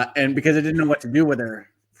 And because I didn't know what to do with her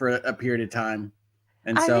for a period of time.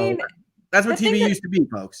 And that's what TV used to be,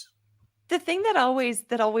 folks. The thing that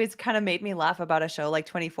always kind of made me laugh about a show like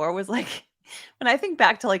 24 was like, when I think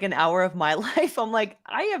back to like an hour of my life, I'm like,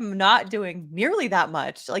 I am not doing nearly that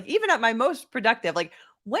much. Like even at my most productive, like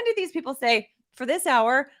when did these people say for this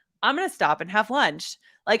hour, I'm going to stop and have lunch?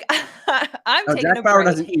 Like I'm taking Jack a Bauer break.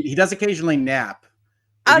 doesn't eat. He does occasionally nap.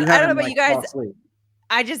 I don't know about you guys.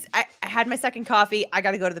 I had my second coffee. I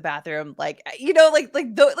got to go to the bathroom. Like, you know,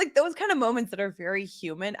 like those kind of moments that are very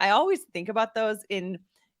human. I always think about those in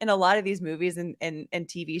a lot of these movies and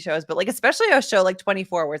TV shows, but like, especially a show like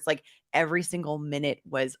 24, where it's like every single minute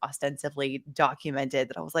was ostensibly documented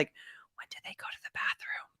that I was like, when did they go to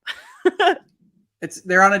the bathroom?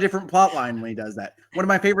 They're on a different plot line when he does that. One of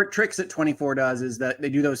my favorite tricks that 24 does is that they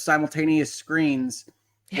do those simultaneous screens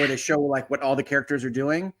where they show like what all the characters are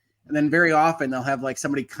doing. And then very often they'll have like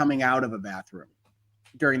somebody coming out of a bathroom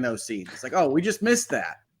during those scenes. It's like, oh, we just missed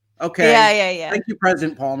that. Okay. Yeah. Thank you,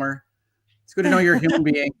 President Palmer. It's good to know you're a human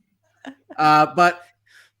being. But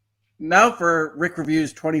now for Rick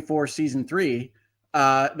Reviews 24 season 3.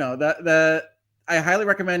 I highly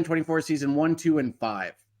recommend 24 season 1, 2, and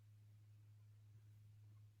 5.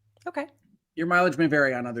 Okay. Your mileage may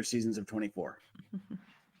vary on other seasons of 24.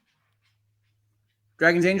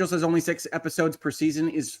 Dragon's Angel says only 6 episodes per season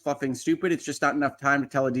is fluffing stupid. It's just not enough time to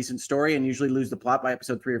tell a decent story and usually lose the plot by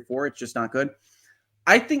episode 3 or 4. It's just not good.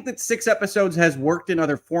 I think that 6 episodes has worked in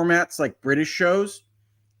other formats like British shows.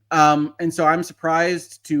 And so I'm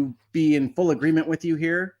surprised to be in full agreement with you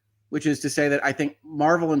here, which is to say that I think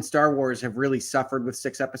Marvel and Star Wars have really suffered with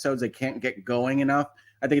 6 episodes. They can't get going enough.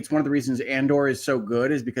 I think it's one of the reasons Andor is so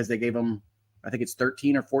good is because they gave them, I think it's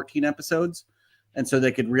 13 or 14 episodes. And so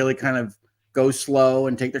they could really kind of go slow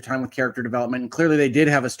and take their time with character development. And clearly they did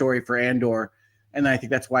have a story for Andor. And I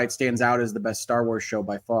think that's why it stands out as the best Star Wars show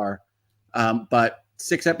by far. But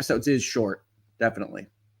 6 episodes is short, definitely.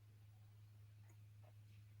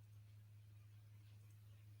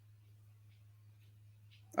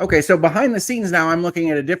 Okay, so behind the scenes now, I'm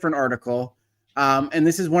looking at a different article. And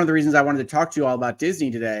this is one of the reasons I wanted to talk to you all about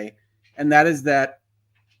Disney today. And that is that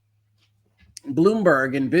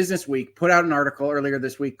Bloomberg in Business Week put out an article earlier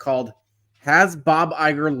this week called "Has Bob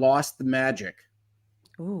Iger Lost the Magic?"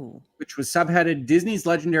 Ooh. which was subheaded Disney's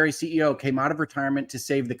legendary CEO came out of retirement to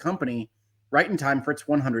save the company right in time for its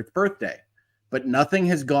 100th birthday, but nothing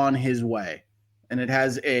has gone his way. And it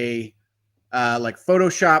has a like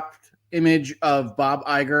photoshopped image of Bob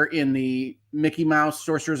Iger in the Mickey Mouse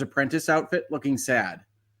Sorcerer's Apprentice outfit looking sad.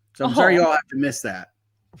 So I'm sorry you all have to miss that.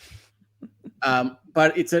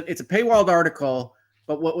 But it's a paywalled article.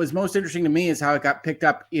 But what was most interesting to me is how it got picked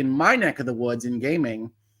up in my neck of the woods in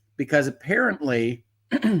gaming, because apparently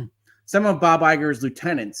some of Bob Iger's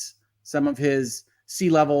lieutenants, some of his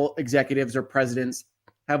C-level executives or presidents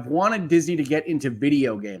have wanted Disney to get into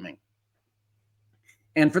video gaming.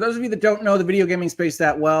 And for those of you that don't know the video gaming space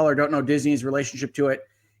that well or don't know Disney's relationship to it,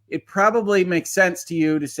 it probably makes sense to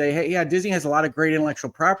you to say, hey, yeah, Disney has a lot of great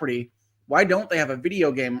intellectual property. Why don't they have a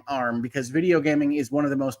video game arm? Because video gaming is one of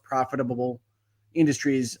the most profitable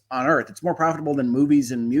industries on earth. It's more profitable than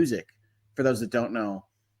movies and music, for those that don't know.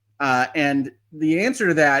 And the answer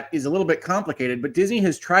to that is a little bit complicated, but Disney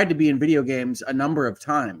has tried to be in video games a number of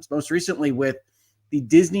times, most recently with the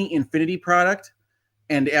Disney Infinity product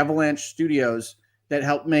and Avalanche Studios that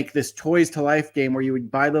helped make this Toys to Life game where you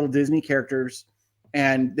would buy little Disney characters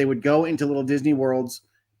and they would go into little Disney worlds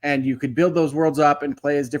and you could build those worlds up and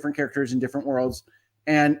play as different characters in different worlds.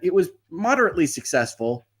 And it was moderately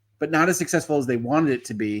successful, but not as successful as they wanted it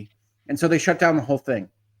to be. And so they shut down the whole thing.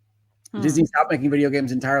 Disney stopped making video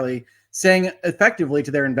games entirely, saying effectively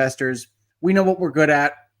to their investors, we know what we're good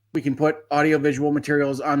at. We can put audiovisual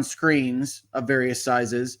materials on screens of various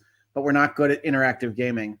sizes, but we're not good at interactive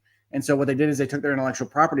gaming. And so what they did is they took their intellectual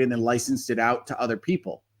property and then licensed it out to other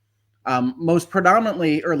people. Most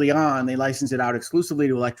predominantly early on, they licensed it out exclusively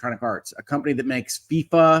to Electronic Arts, a company that makes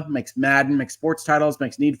FIFA, makes Madden, makes sports titles,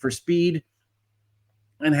 makes Need for Speed,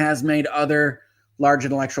 and has made other large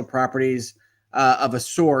intellectual properties of a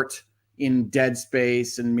sort in Dead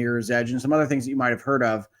Space and Mirror's Edge and some other things that you might have heard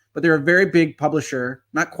of. But they're a very big publisher,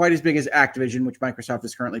 not quite as big as Activision, which Microsoft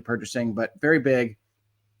is currently purchasing, but very big.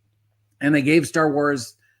 And they gave the Star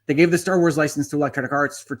Wars license to Electronic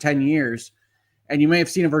Arts for 10 years. And you may have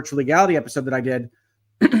seen a virtual legality episode that I did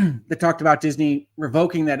that talked about Disney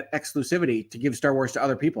revoking that exclusivity to give Star Wars to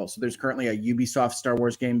other people. So there's currently a Ubisoft Star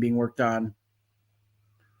Wars game being worked on.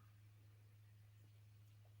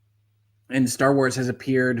 And Star Wars has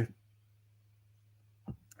appeared,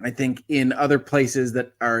 I think, in other places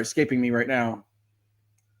that are escaping me right now.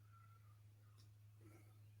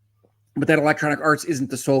 But that Electronic Arts isn't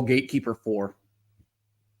the sole gatekeeper for.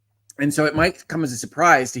 And so it might come as a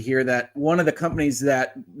surprise to hear that one of the companies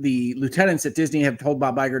that the lieutenants at Disney have told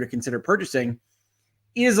Bob Iger to consider purchasing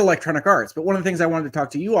is Electronic Arts. But one of the things I wanted to talk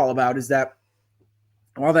to you all about is that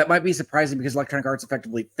while that might be surprising because Electronic Arts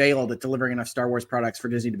effectively failed at delivering enough Star Wars products for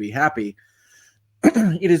Disney to be happy,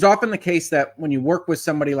 it is often the case that when you work with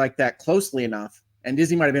somebody like that closely enough, and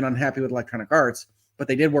Disney might have been unhappy with Electronic Arts, but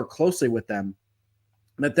they did work closely with them,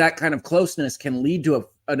 that kind of closeness can lead to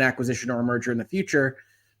an acquisition or a merger in the future.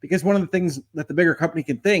 Because one of the things that the bigger company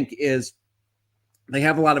can think is they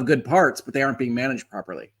have a lot of good parts, but they aren't being managed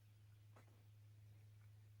properly.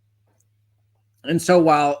 And so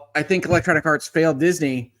while I think Electronic Arts failed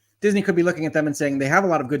Disney, Disney could be looking at them and saying they have a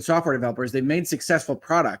lot of good software developers. They've made successful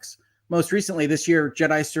products. Most recently this year,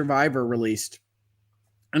 Jedi Survivor released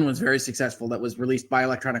and was very successful. That was released by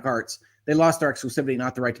Electronic Arts. They lost their exclusivity,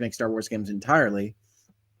 not the right to make Star Wars games entirely.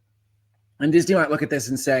 And Disney might look at this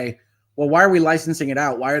and say, well, why are we licensing it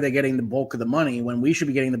out? Why are they getting the bulk of the money when we should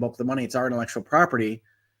be getting the bulk of the money? It's our intellectual property.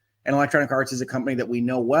 And Electronic Arts is a company that we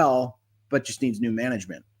know well, but just needs new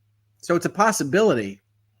management. So it's a possibility.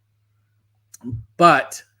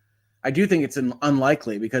 But I do think it's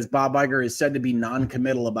unlikely because Bob Iger is said to be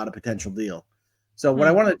non-committal about a potential deal. So what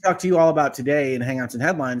I wanted to talk to you all about today in Hangouts and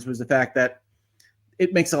Headlines was the fact that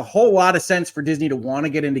it makes a whole lot of sense for Disney to want to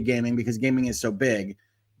get into gaming because gaming is so big.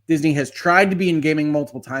 Disney has tried to be in gaming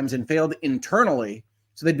multiple times and failed internally.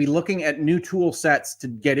 So they'd be looking at new tool sets to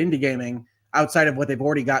get into gaming outside of what they've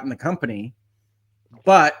already got in the company.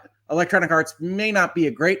 But Electronic Arts may not be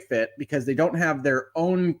a great fit because they don't have their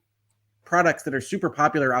own products that are super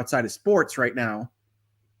popular outside of sports right now.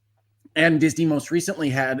 And Disney most recently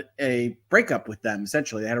had a breakup with them,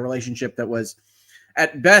 essentially. They had a relationship that was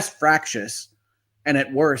at best fractious and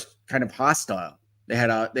at worst kind of hostile. They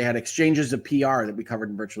had exchanges of PR that we covered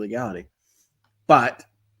in Virtual Legality. But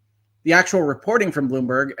the actual reporting from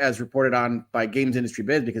Bloomberg, as reported on by Games Industry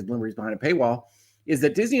Biz, because Bloomberg is behind a paywall, is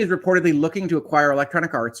that Disney is reportedly looking to acquire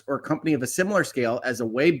Electronic Arts or a company of a similar scale as a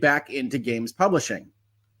way back into games publishing.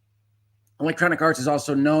 Electronic Arts is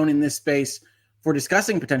also known in this space for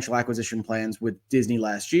discussing potential acquisition plans with Disney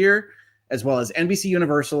last year, as well as NBC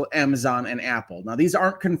Universal, Amazon, and Apple. Now, these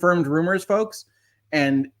aren't confirmed rumors, folks.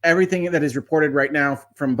 And everything that is reported right now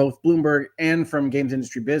from both Bloomberg and from Games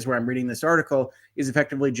Industry Biz, where I'm reading this article, is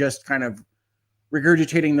effectively just kind of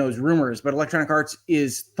regurgitating those rumors. But Electronic Arts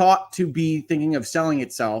is thought to be thinking of selling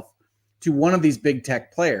itself to one of these big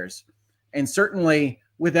tech players. And certainly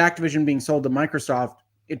with Activision being sold to Microsoft,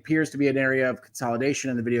 it appears to be an area of consolidation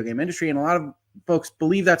in the video game industry. And a lot of folks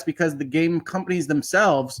believe that's because the game companies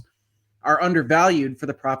themselves are undervalued for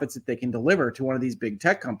the profits that they can deliver to one of these big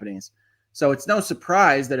tech companies. So it's no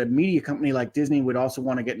surprise that a media company like Disney would also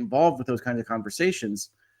want to get involved with those kinds of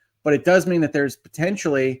conversations. But it does mean that there's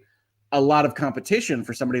potentially a lot of competition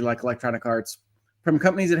for somebody like Electronic Arts from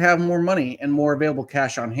companies that have more money and more available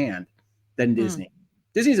cash on hand than Disney.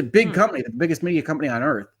 Disney's a big company, the biggest media company on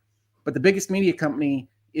earth, but the biggest media company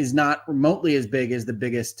is not remotely as big as the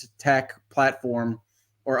biggest tech platform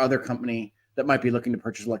or other company that might be looking to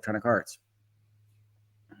purchase Electronic Arts.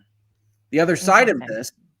 The other side of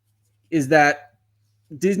this is that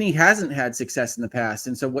Disney hasn't had success in the past.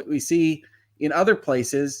 And so what we see in other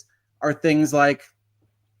places are things like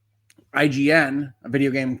IGN, a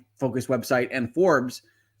video game focused website, and Forbes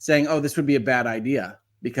saying, oh, this would be a bad idea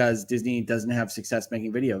because Disney doesn't have success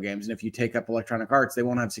making video games. And if you take up Electronic Arts, they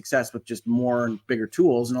won't have success with just more and bigger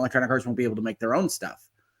tools, and Electronic Arts won't be able to make their own stuff.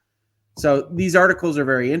 So these articles are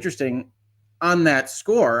very interesting on that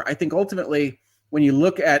score. I think ultimately, when you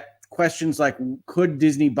look at questions like, could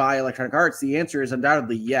Disney buy Electronic Arts? The answer is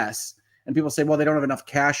undoubtedly yes. And people say, well, they don't have enough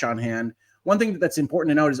cash on hand. One thing that's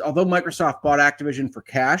important to note is although Microsoft bought Activision for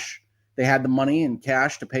cash, they had the money in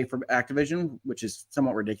cash to pay for Activision, which is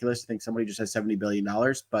somewhat ridiculous. I think somebody just has $70 billion.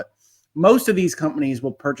 But most of these companies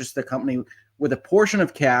will purchase the company with a portion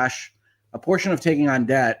of cash, a portion of taking on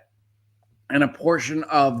debt, and a portion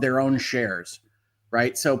of their own shares,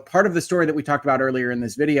 right? So part of the story that we talked about earlier in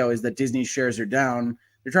this video is that Disney's shares are down.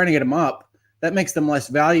 They're trying to get them up. That makes them less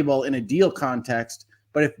valuable in a deal context.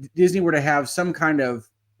 But if Disney were to have some kind of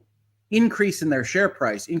increase in their share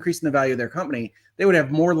price, increase in the value of their company, they would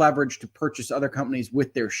have more leverage to purchase other companies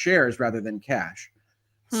with their shares rather than cash.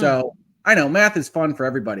 So I know math is fun for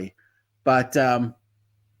everybody, but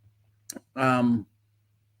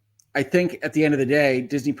I think at the end of the day,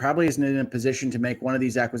 Disney probably isn't in a position to make one of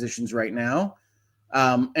these acquisitions right now.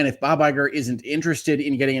 And if Bob Iger isn't interested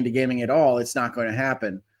in getting into gaming at all, it's not going to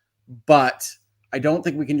happen. But I don't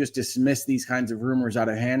think we can just dismiss these kinds of rumors out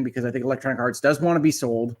of hand, because I think Electronic Arts does want to be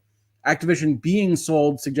sold. Activision being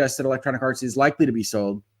sold suggests that Electronic Arts is likely to be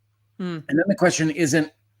sold. And then the question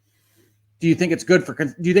isn't, do you think it's good for,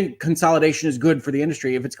 do you think consolidation is good for the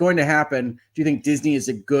industry? If it's going to happen, do you think Disney is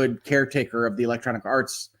a good caretaker of the Electronic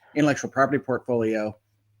Arts intellectual property portfolio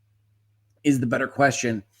is the better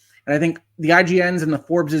question. And I think the IGNs and the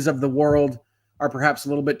Forbeses of the world are perhaps a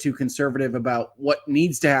little bit too conservative about what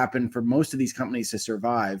needs to happen for most of these companies to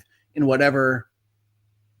survive in whatever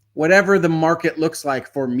the market looks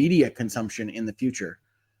like for media consumption in the future,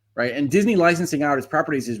 right? And Disney licensing out its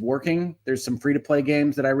properties is working. There's some free-to-play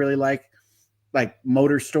games that I really like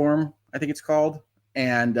MotorStorm, I think it's called,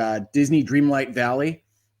 and Disney Dreamlight Valley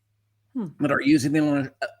that are using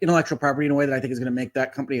the intellectual property in a way that I think is going to make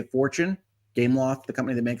that company a fortune. Gameloft, the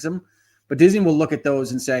company that makes them. But Disney will look at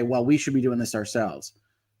those and say, well, we should be doing this ourselves.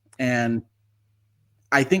 And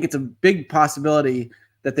I think it's a big possibility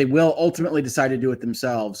that they will ultimately decide to do it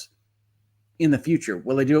themselves in the future.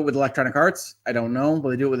 Will they do it with Electronic Arts? I don't know. Will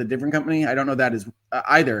they do it with a different company? I don't know that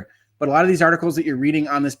either. But a lot of these articles that you're reading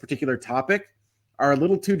on this particular topic are a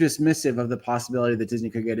little too dismissive of the possibility that Disney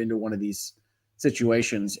could get into one of these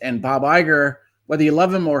situations. And Bob Iger, whether you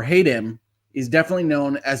love him or hate him, is definitely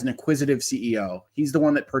known as an acquisitive CEO. He's the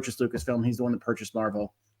one that purchased Lucasfilm. He's the one that purchased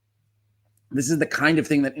Marvel. This is the kind of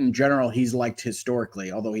thing that in general he's liked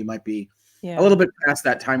historically, although he might be a little bit past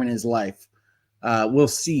that time in his life. We'll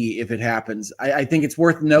see if it happens. I think it's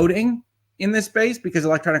worth noting in this space because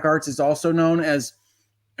Electronic Arts is also known as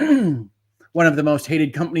one of the most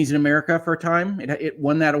hated companies in America for a time. It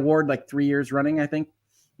won that award like 3 years running, I think,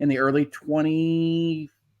 in the early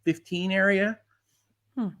 2015 area.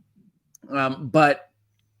 But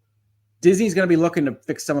Disney's going to be looking to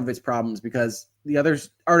fix some of its problems because the other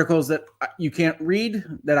articles that you can't read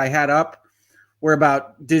that I had up were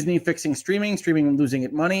about Disney fixing streaming losing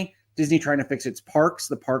its money, Disney trying to fix its parks.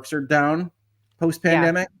 The parks are down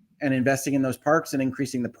post-pandemic and investing in those parks and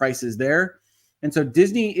increasing the prices there. And so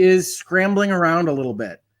Disney is scrambling around a little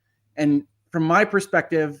bit. And from my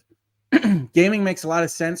perspective, gaming makes a lot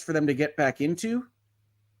of sense for them to get back into.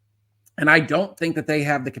 And I don't think that they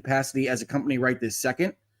have the capacity as a company right this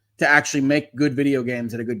second to actually make good video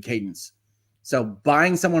games at a good cadence. So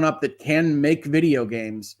buying someone up that can make video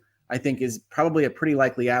games, I think, is probably a pretty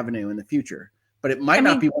likely avenue in the future. But it might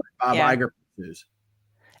not be what Bob Iger pursues.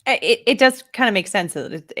 It does kind of make sense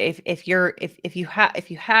that if you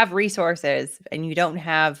have resources and you don't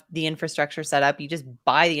have the infrastructure set up, you just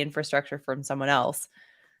buy the infrastructure from someone else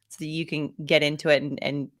so that you can get into it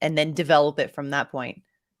and then develop it from that point.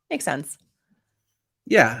 Makes sense.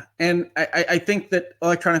 Yeah, and I think that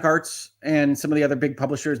Electronic Arts and some of the other big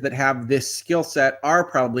publishers that have this skill set are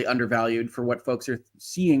probably undervalued for what folks are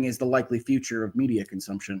seeing is the likely future of media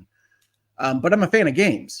consumption. But I'm a fan of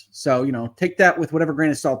games, so take that with whatever grain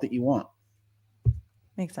of salt that you want.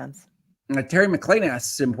 Makes sense. Terry McLean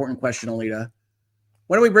asks an important question, Alita.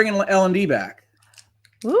 When are we bringing L&D back?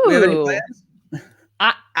 Ooh. Do we have any plans?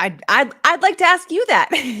 I'd like to ask you that.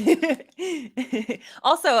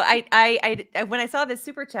 Also, I when I saw this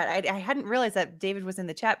super chat, I hadn't realized that David was in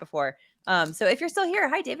the chat before. So if you're still here,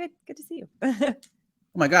 hi David, good to see you. Oh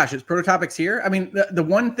my gosh, is Prototopics here? I mean, the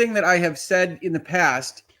one thing that I have said in the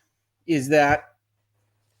past is that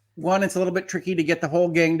one, it's a little bit tricky to get the whole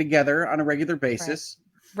gang together on a regular basis.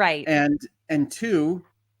 Right. And two,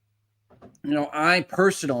 I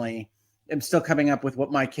personally am still coming up with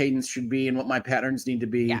what my cadence should be and what my patterns need to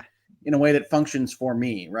be in a way that functions for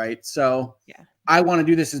me, right? So I want to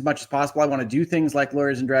do this as much as possible. I want to do things like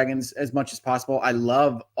Lawyers and Dragons as much as possible. I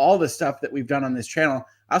love all the stuff that we've done on this channel.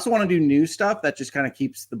 I also want to do new stuff that just kind of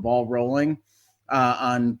keeps the ball rolling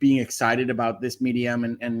on being excited about this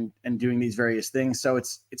medium and doing these various things. So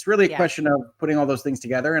it's really a question of putting all those things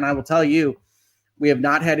together. And I will tell you, we have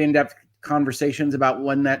not had in-depth conversations about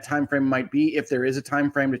when that time frame might be, if there is a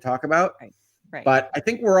time frame to talk about. Right. But I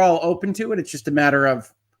think we're all open to it. It's just a matter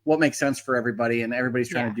of what makes sense for everybody, and everybody's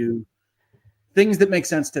trying to do things that make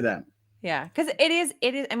sense to them. Yeah, because it is.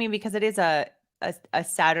 I mean, because it is a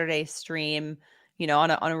Saturday stream,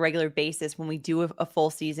 on a regular basis. When we do a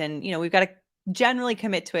full season, we've got to generally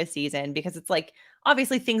commit to a season, because it's like,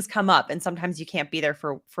 obviously things come up and sometimes you can't be there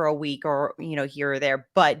for a week or here or there,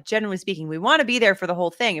 but generally speaking, we want to be there for the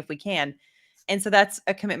whole thing if we can. And so that's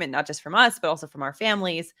a commitment, not just from us, but also from our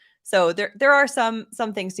families. So there are some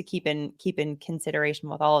things to keep in consideration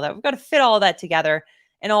with all of that. We've got to fit all of that together.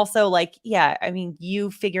 And also, I mean,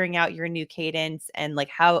 you figuring out your new cadence and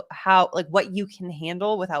how what you can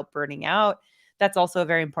handle without burning out. That's also a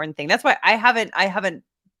very important thing. That's why I haven't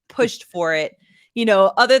pushed for it,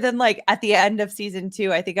 other than at the end of season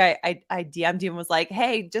 2. I think I DM'd him and was like,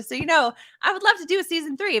 hey, just so you know, I would love to do a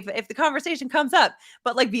season 3 if the conversation comes up.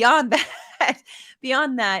 But beyond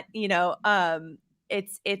that,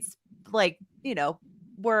 it's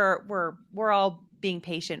we're all being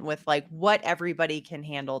patient with what everybody can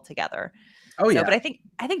handle together. But I think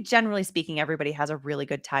generally speaking, everybody has a really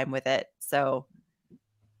good time with it. So,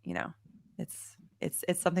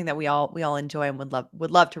 it's something that we all enjoy and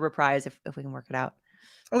would love to reprise if we can work it out.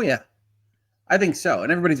 Oh yeah, I think so.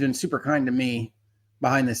 And everybody's been super kind to me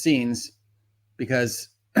behind the scenes, because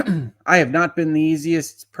I have not been the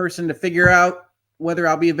easiest person to figure out whether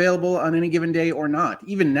I'll be available on any given day or not.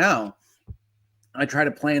 Even now, I try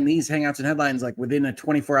to plan these Hangouts and Headlines within a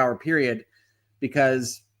 24-hour period,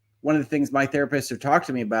 because one of the things my therapists have talked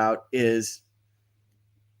to me about is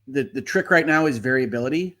the trick right now is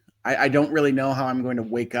variability. I don't really know how I'm going to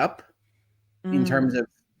wake up in terms of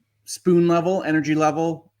spoon level, energy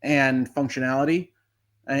level, and functionality.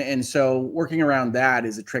 And so working around that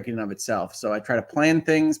is a trick in and of itself. So I try to plan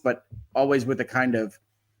things, but always with a kind of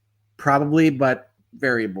probably, but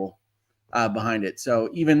variable behind it. So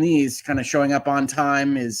even these kind of showing up on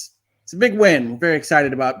time it's a big win. We're very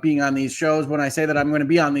excited about being on these shows when I say that I'm going to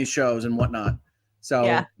be on these shows and whatnot.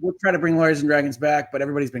 So we'll try to bring Lawyers and Dragons back, but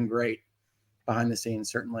everybody's been great behind the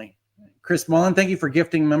scenes, certainly. Chris Mullen, thank you for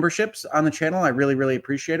gifting memberships on the channel. I really, really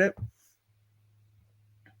appreciate it.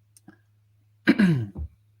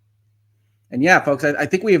 And yeah, folks, I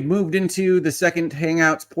think we have moved into the second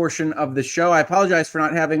Hangouts portion of the show. I apologize for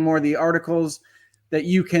not having more of the articles that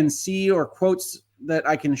you can see or quotes that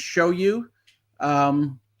I can show you.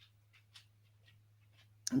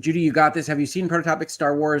 Judy, you got this. Have you seen Prototopic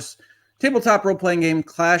Star Wars tabletop role-playing game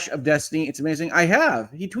Clash of Destiny? It's amazing. I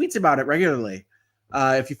have. He tweets about it regularly.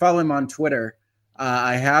 If you follow him on Twitter,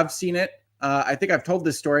 I have seen it. I think I've told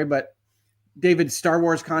this story, but David's Star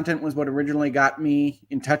Wars content was what originally got me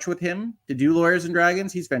in touch with him to do Lawyers and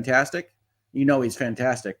Dragons. He's fantastic. He's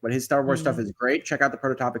fantastic, but his Star Wars stuff is great. Check out the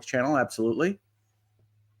Prototopics channel. Absolutely.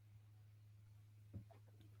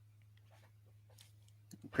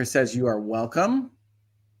 Chris says you are welcome.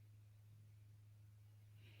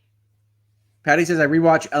 Patty says, I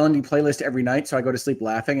rewatch L&D playlist every night, so I go to sleep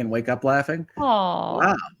laughing and wake up laughing. Oh,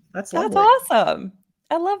 wow. That's lovely. That's awesome.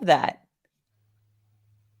 I love that.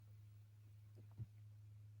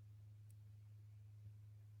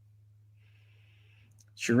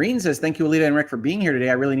 Shireen says, thank you, Alita and Rick, for being here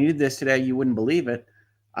today. I really needed this today. You wouldn't believe it.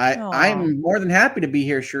 Aw. I'm more than happy to be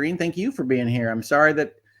here, Shireen. Thank you for being here. I'm sorry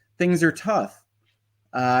that things are tough.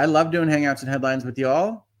 I love doing Hangouts and Headlines with you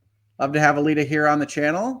all. Love to have Alita here on the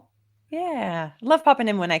channel. Yeah. Love popping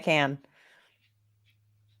in when I can.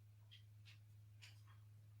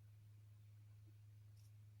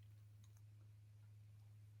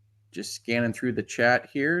 Just scanning through the chat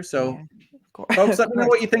here. So, yeah, folks, let me know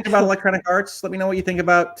what you think about Electronic Arts. Let me know what you think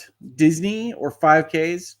about Disney or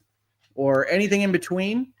 5Ks or anything in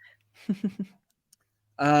between.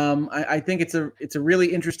 I think it's a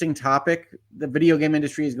really interesting topic. The video game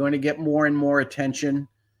industry is going to get more and more attention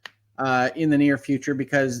in the near future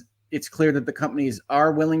because it's clear that the companies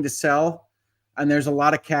are willing to sell, and there's a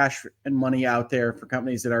lot of cash and money out there for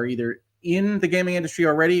companies that are either in the gaming industry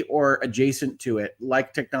already or adjacent to it,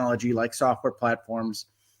 like technology, like software platforms.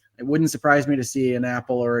 It wouldn't surprise me to see an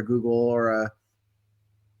Apple or a Google or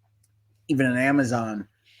even an Amazon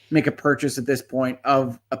make a purchase at this point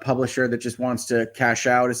of a publisher that just wants to cash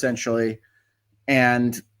out, essentially,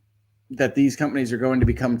 and that these companies are going to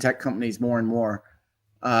become tech companies more and more.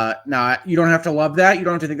 Now, you don't have to love that. You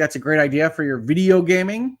don't have to think that's a great idea for your video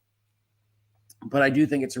gaming, but I do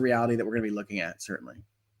think it's a reality that we're going to be looking at, certainly.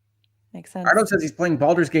 Makes sense. Ardo says he's playing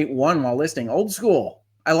Baldur's Gate 1 while listening. Old school.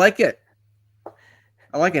 I like it.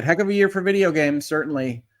 Heck of a year for video games,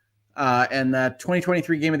 certainly. And the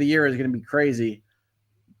 2023 Game of the Year is going to be crazy,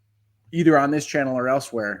 either on this channel or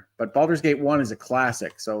elsewhere. But Baldur's Gate 1 is a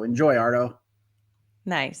classic, so enjoy, Ardo.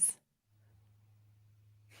 Nice.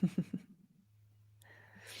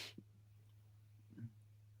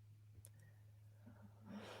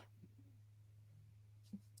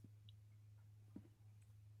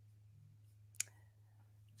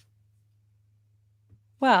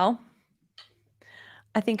 Well,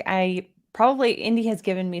 I think Indy has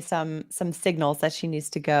given me some signals that she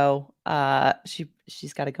needs to go.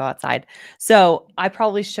 She's got to go outside. So I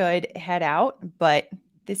probably should head out, but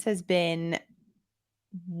this has been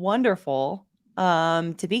wonderful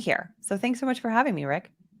to be here. So thanks so much for having me,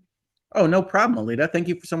 Rick. Oh, no problem, Alita. Thank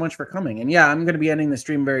you so much for coming. And yeah, I'm going to be ending the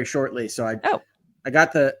stream very shortly. So I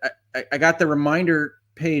got the reminder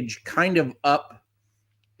page kind of up.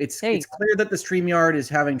 It's clear that the StreamYard is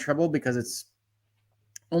having trouble because it's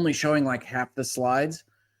only showing like half the slides.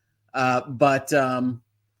 But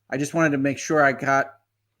I just wanted to make sure I got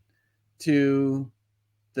to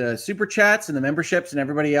the super chats and the memberships and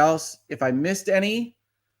everybody else. If I missed any,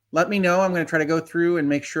 let me know. I'm going to try to go through and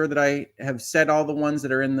make sure that I have said all the ones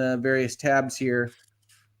that are in the various tabs here.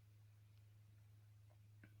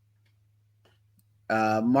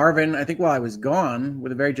 Marvin, I think while I was gone,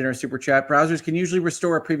 with a very generous super chat, browsers can usually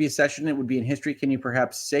restore a previous session. It would be in history. Can you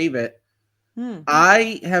perhaps save it?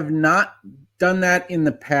 I have not done that in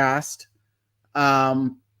the past.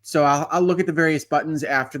 So I'll look at the various buttons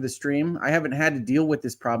after the stream. I haven't had to deal with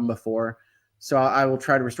this problem before, so I will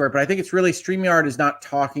try to restore it. But I think it's really StreamYard is not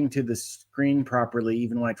talking to the screen properly,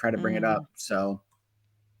 even when I try to bring it up. So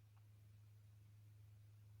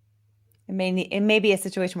it may be a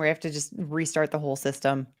situation where you have to just restart the whole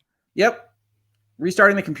system. Yep.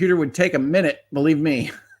 Restarting the computer would take a minute, believe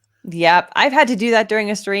me. Yep. I've had to do that during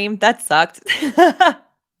a stream. That sucked.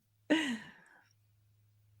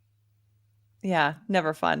 Yeah,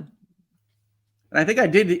 never fun. And I think I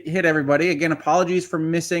did hit everybody. Again, apologies for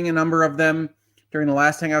missing a number of them during the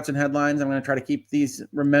last Hangouts and Headlines. I'm going to try to keep these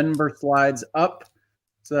remember slides up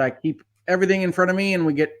so that I keep everything in front of me and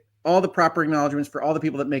we get all the proper acknowledgments for all the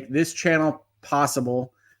people that make this channel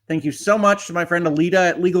possible. Thank you so much to my friend Alita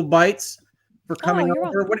at Legal Bytes for coming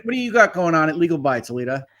over. What do you got going on at Legal Bytes,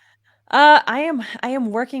 Alita? I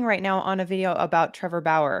am working right now on a video about Trevor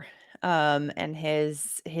Bauer and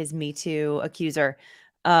his Me Too accuser.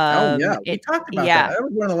 We talked about that. That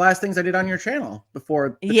was one of the last things I did on your channel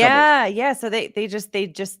before the trouble. So they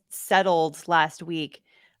just settled last week,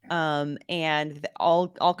 and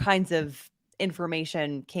all kinds of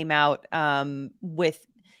information came out.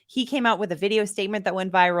 He came out with a video statement that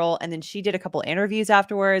went viral, and then she did a couple interviews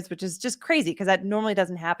afterwards, which is just crazy because that normally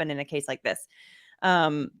doesn't happen in a case like this.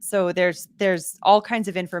 So there's all kinds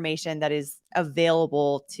of information that is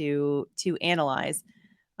available to analyze.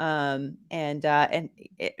 And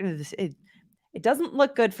it doesn't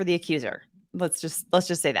look good for the accuser. Let's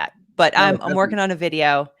just say that. But I'm working on a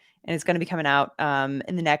video, and it's going to be coming out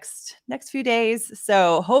in the next few days.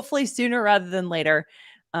 So hopefully sooner rather than later.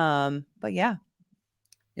 But yeah.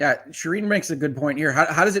 Yeah, Shireen makes a good point here.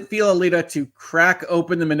 How does it feel, Alita, to crack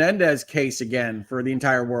open the Menendez case again for the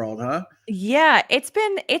entire world, huh? Yeah, it's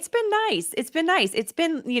been nice. It's been nice. It's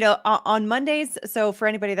been, on Mondays. So for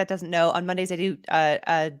anybody that doesn't know, on Mondays I do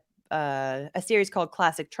a series called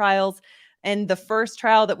Classic Trials. And the first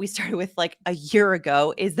trial that we started with like a year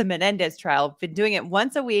ago is the Menendez trial. Been doing it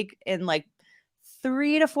once a week in like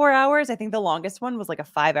 3 to 4 hours. I think the longest one was like a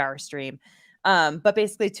 5-hour stream. But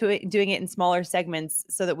basically doing it in smaller segments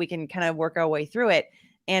so that we can kind of work our way through it.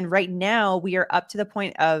 And right now we are up to the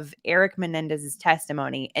point of Eric Menendez's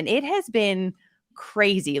testimony, and it has been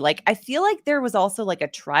crazy. Like, I feel like there was also like a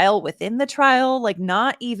trial within the trial, like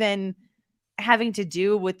not even having to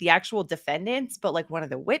do with the actual defendants, but like one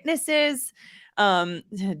of the witnesses,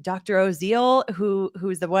 Dr. Oziel,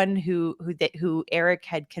 who's the one who Eric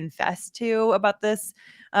had confessed to about this,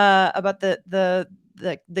 about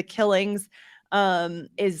the killings,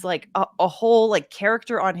 is like a whole like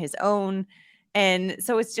character on his own. And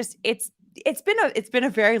so it's been a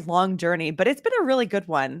very long journey, but it's been a really good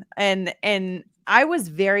one. And I was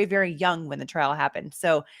very, very young when the trial happened,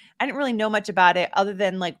 so I didn't really know much about it other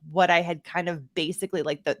than like what I had kind of basically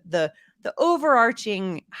like the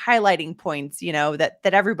overarching highlighting points, you know, that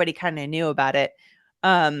everybody kind of knew about it.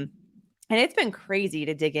 And it's been crazy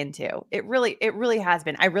to dig into. It really has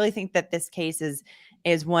been. I really think that this case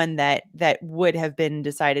is one that would have been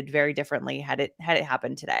decided very differently had it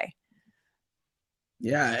happened today.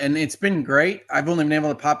 Yeah, and it's been great. I've only been able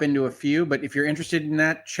to pop into a few, but if you're interested in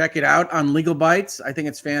that, check it out on Legal Bytes. I think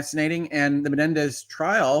it's fascinating. And the Menendez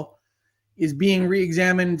trial is being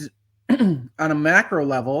re-examined on a macro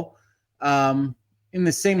level in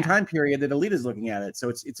the same time period that Alita is looking at it. So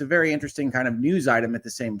it's a very interesting kind of news item at the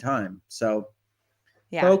same time. So,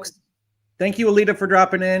 folks, thank you, Alita, for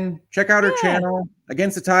dropping in. Check out her channel.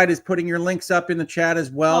 Against the Tide is putting your links up in the chat as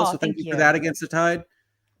well. So thank you for that, Against the Tide.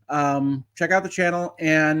 Check out the channel,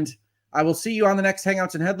 and I will see you on the next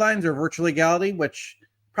Hangouts and Headlines or Virtual Legality, which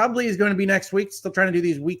probably is going to be next week. Still trying to do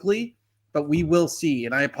these weekly, but we will see.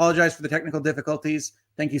 And I apologize for the technical difficulties.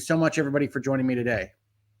 Thank you so much, everybody, for joining me today.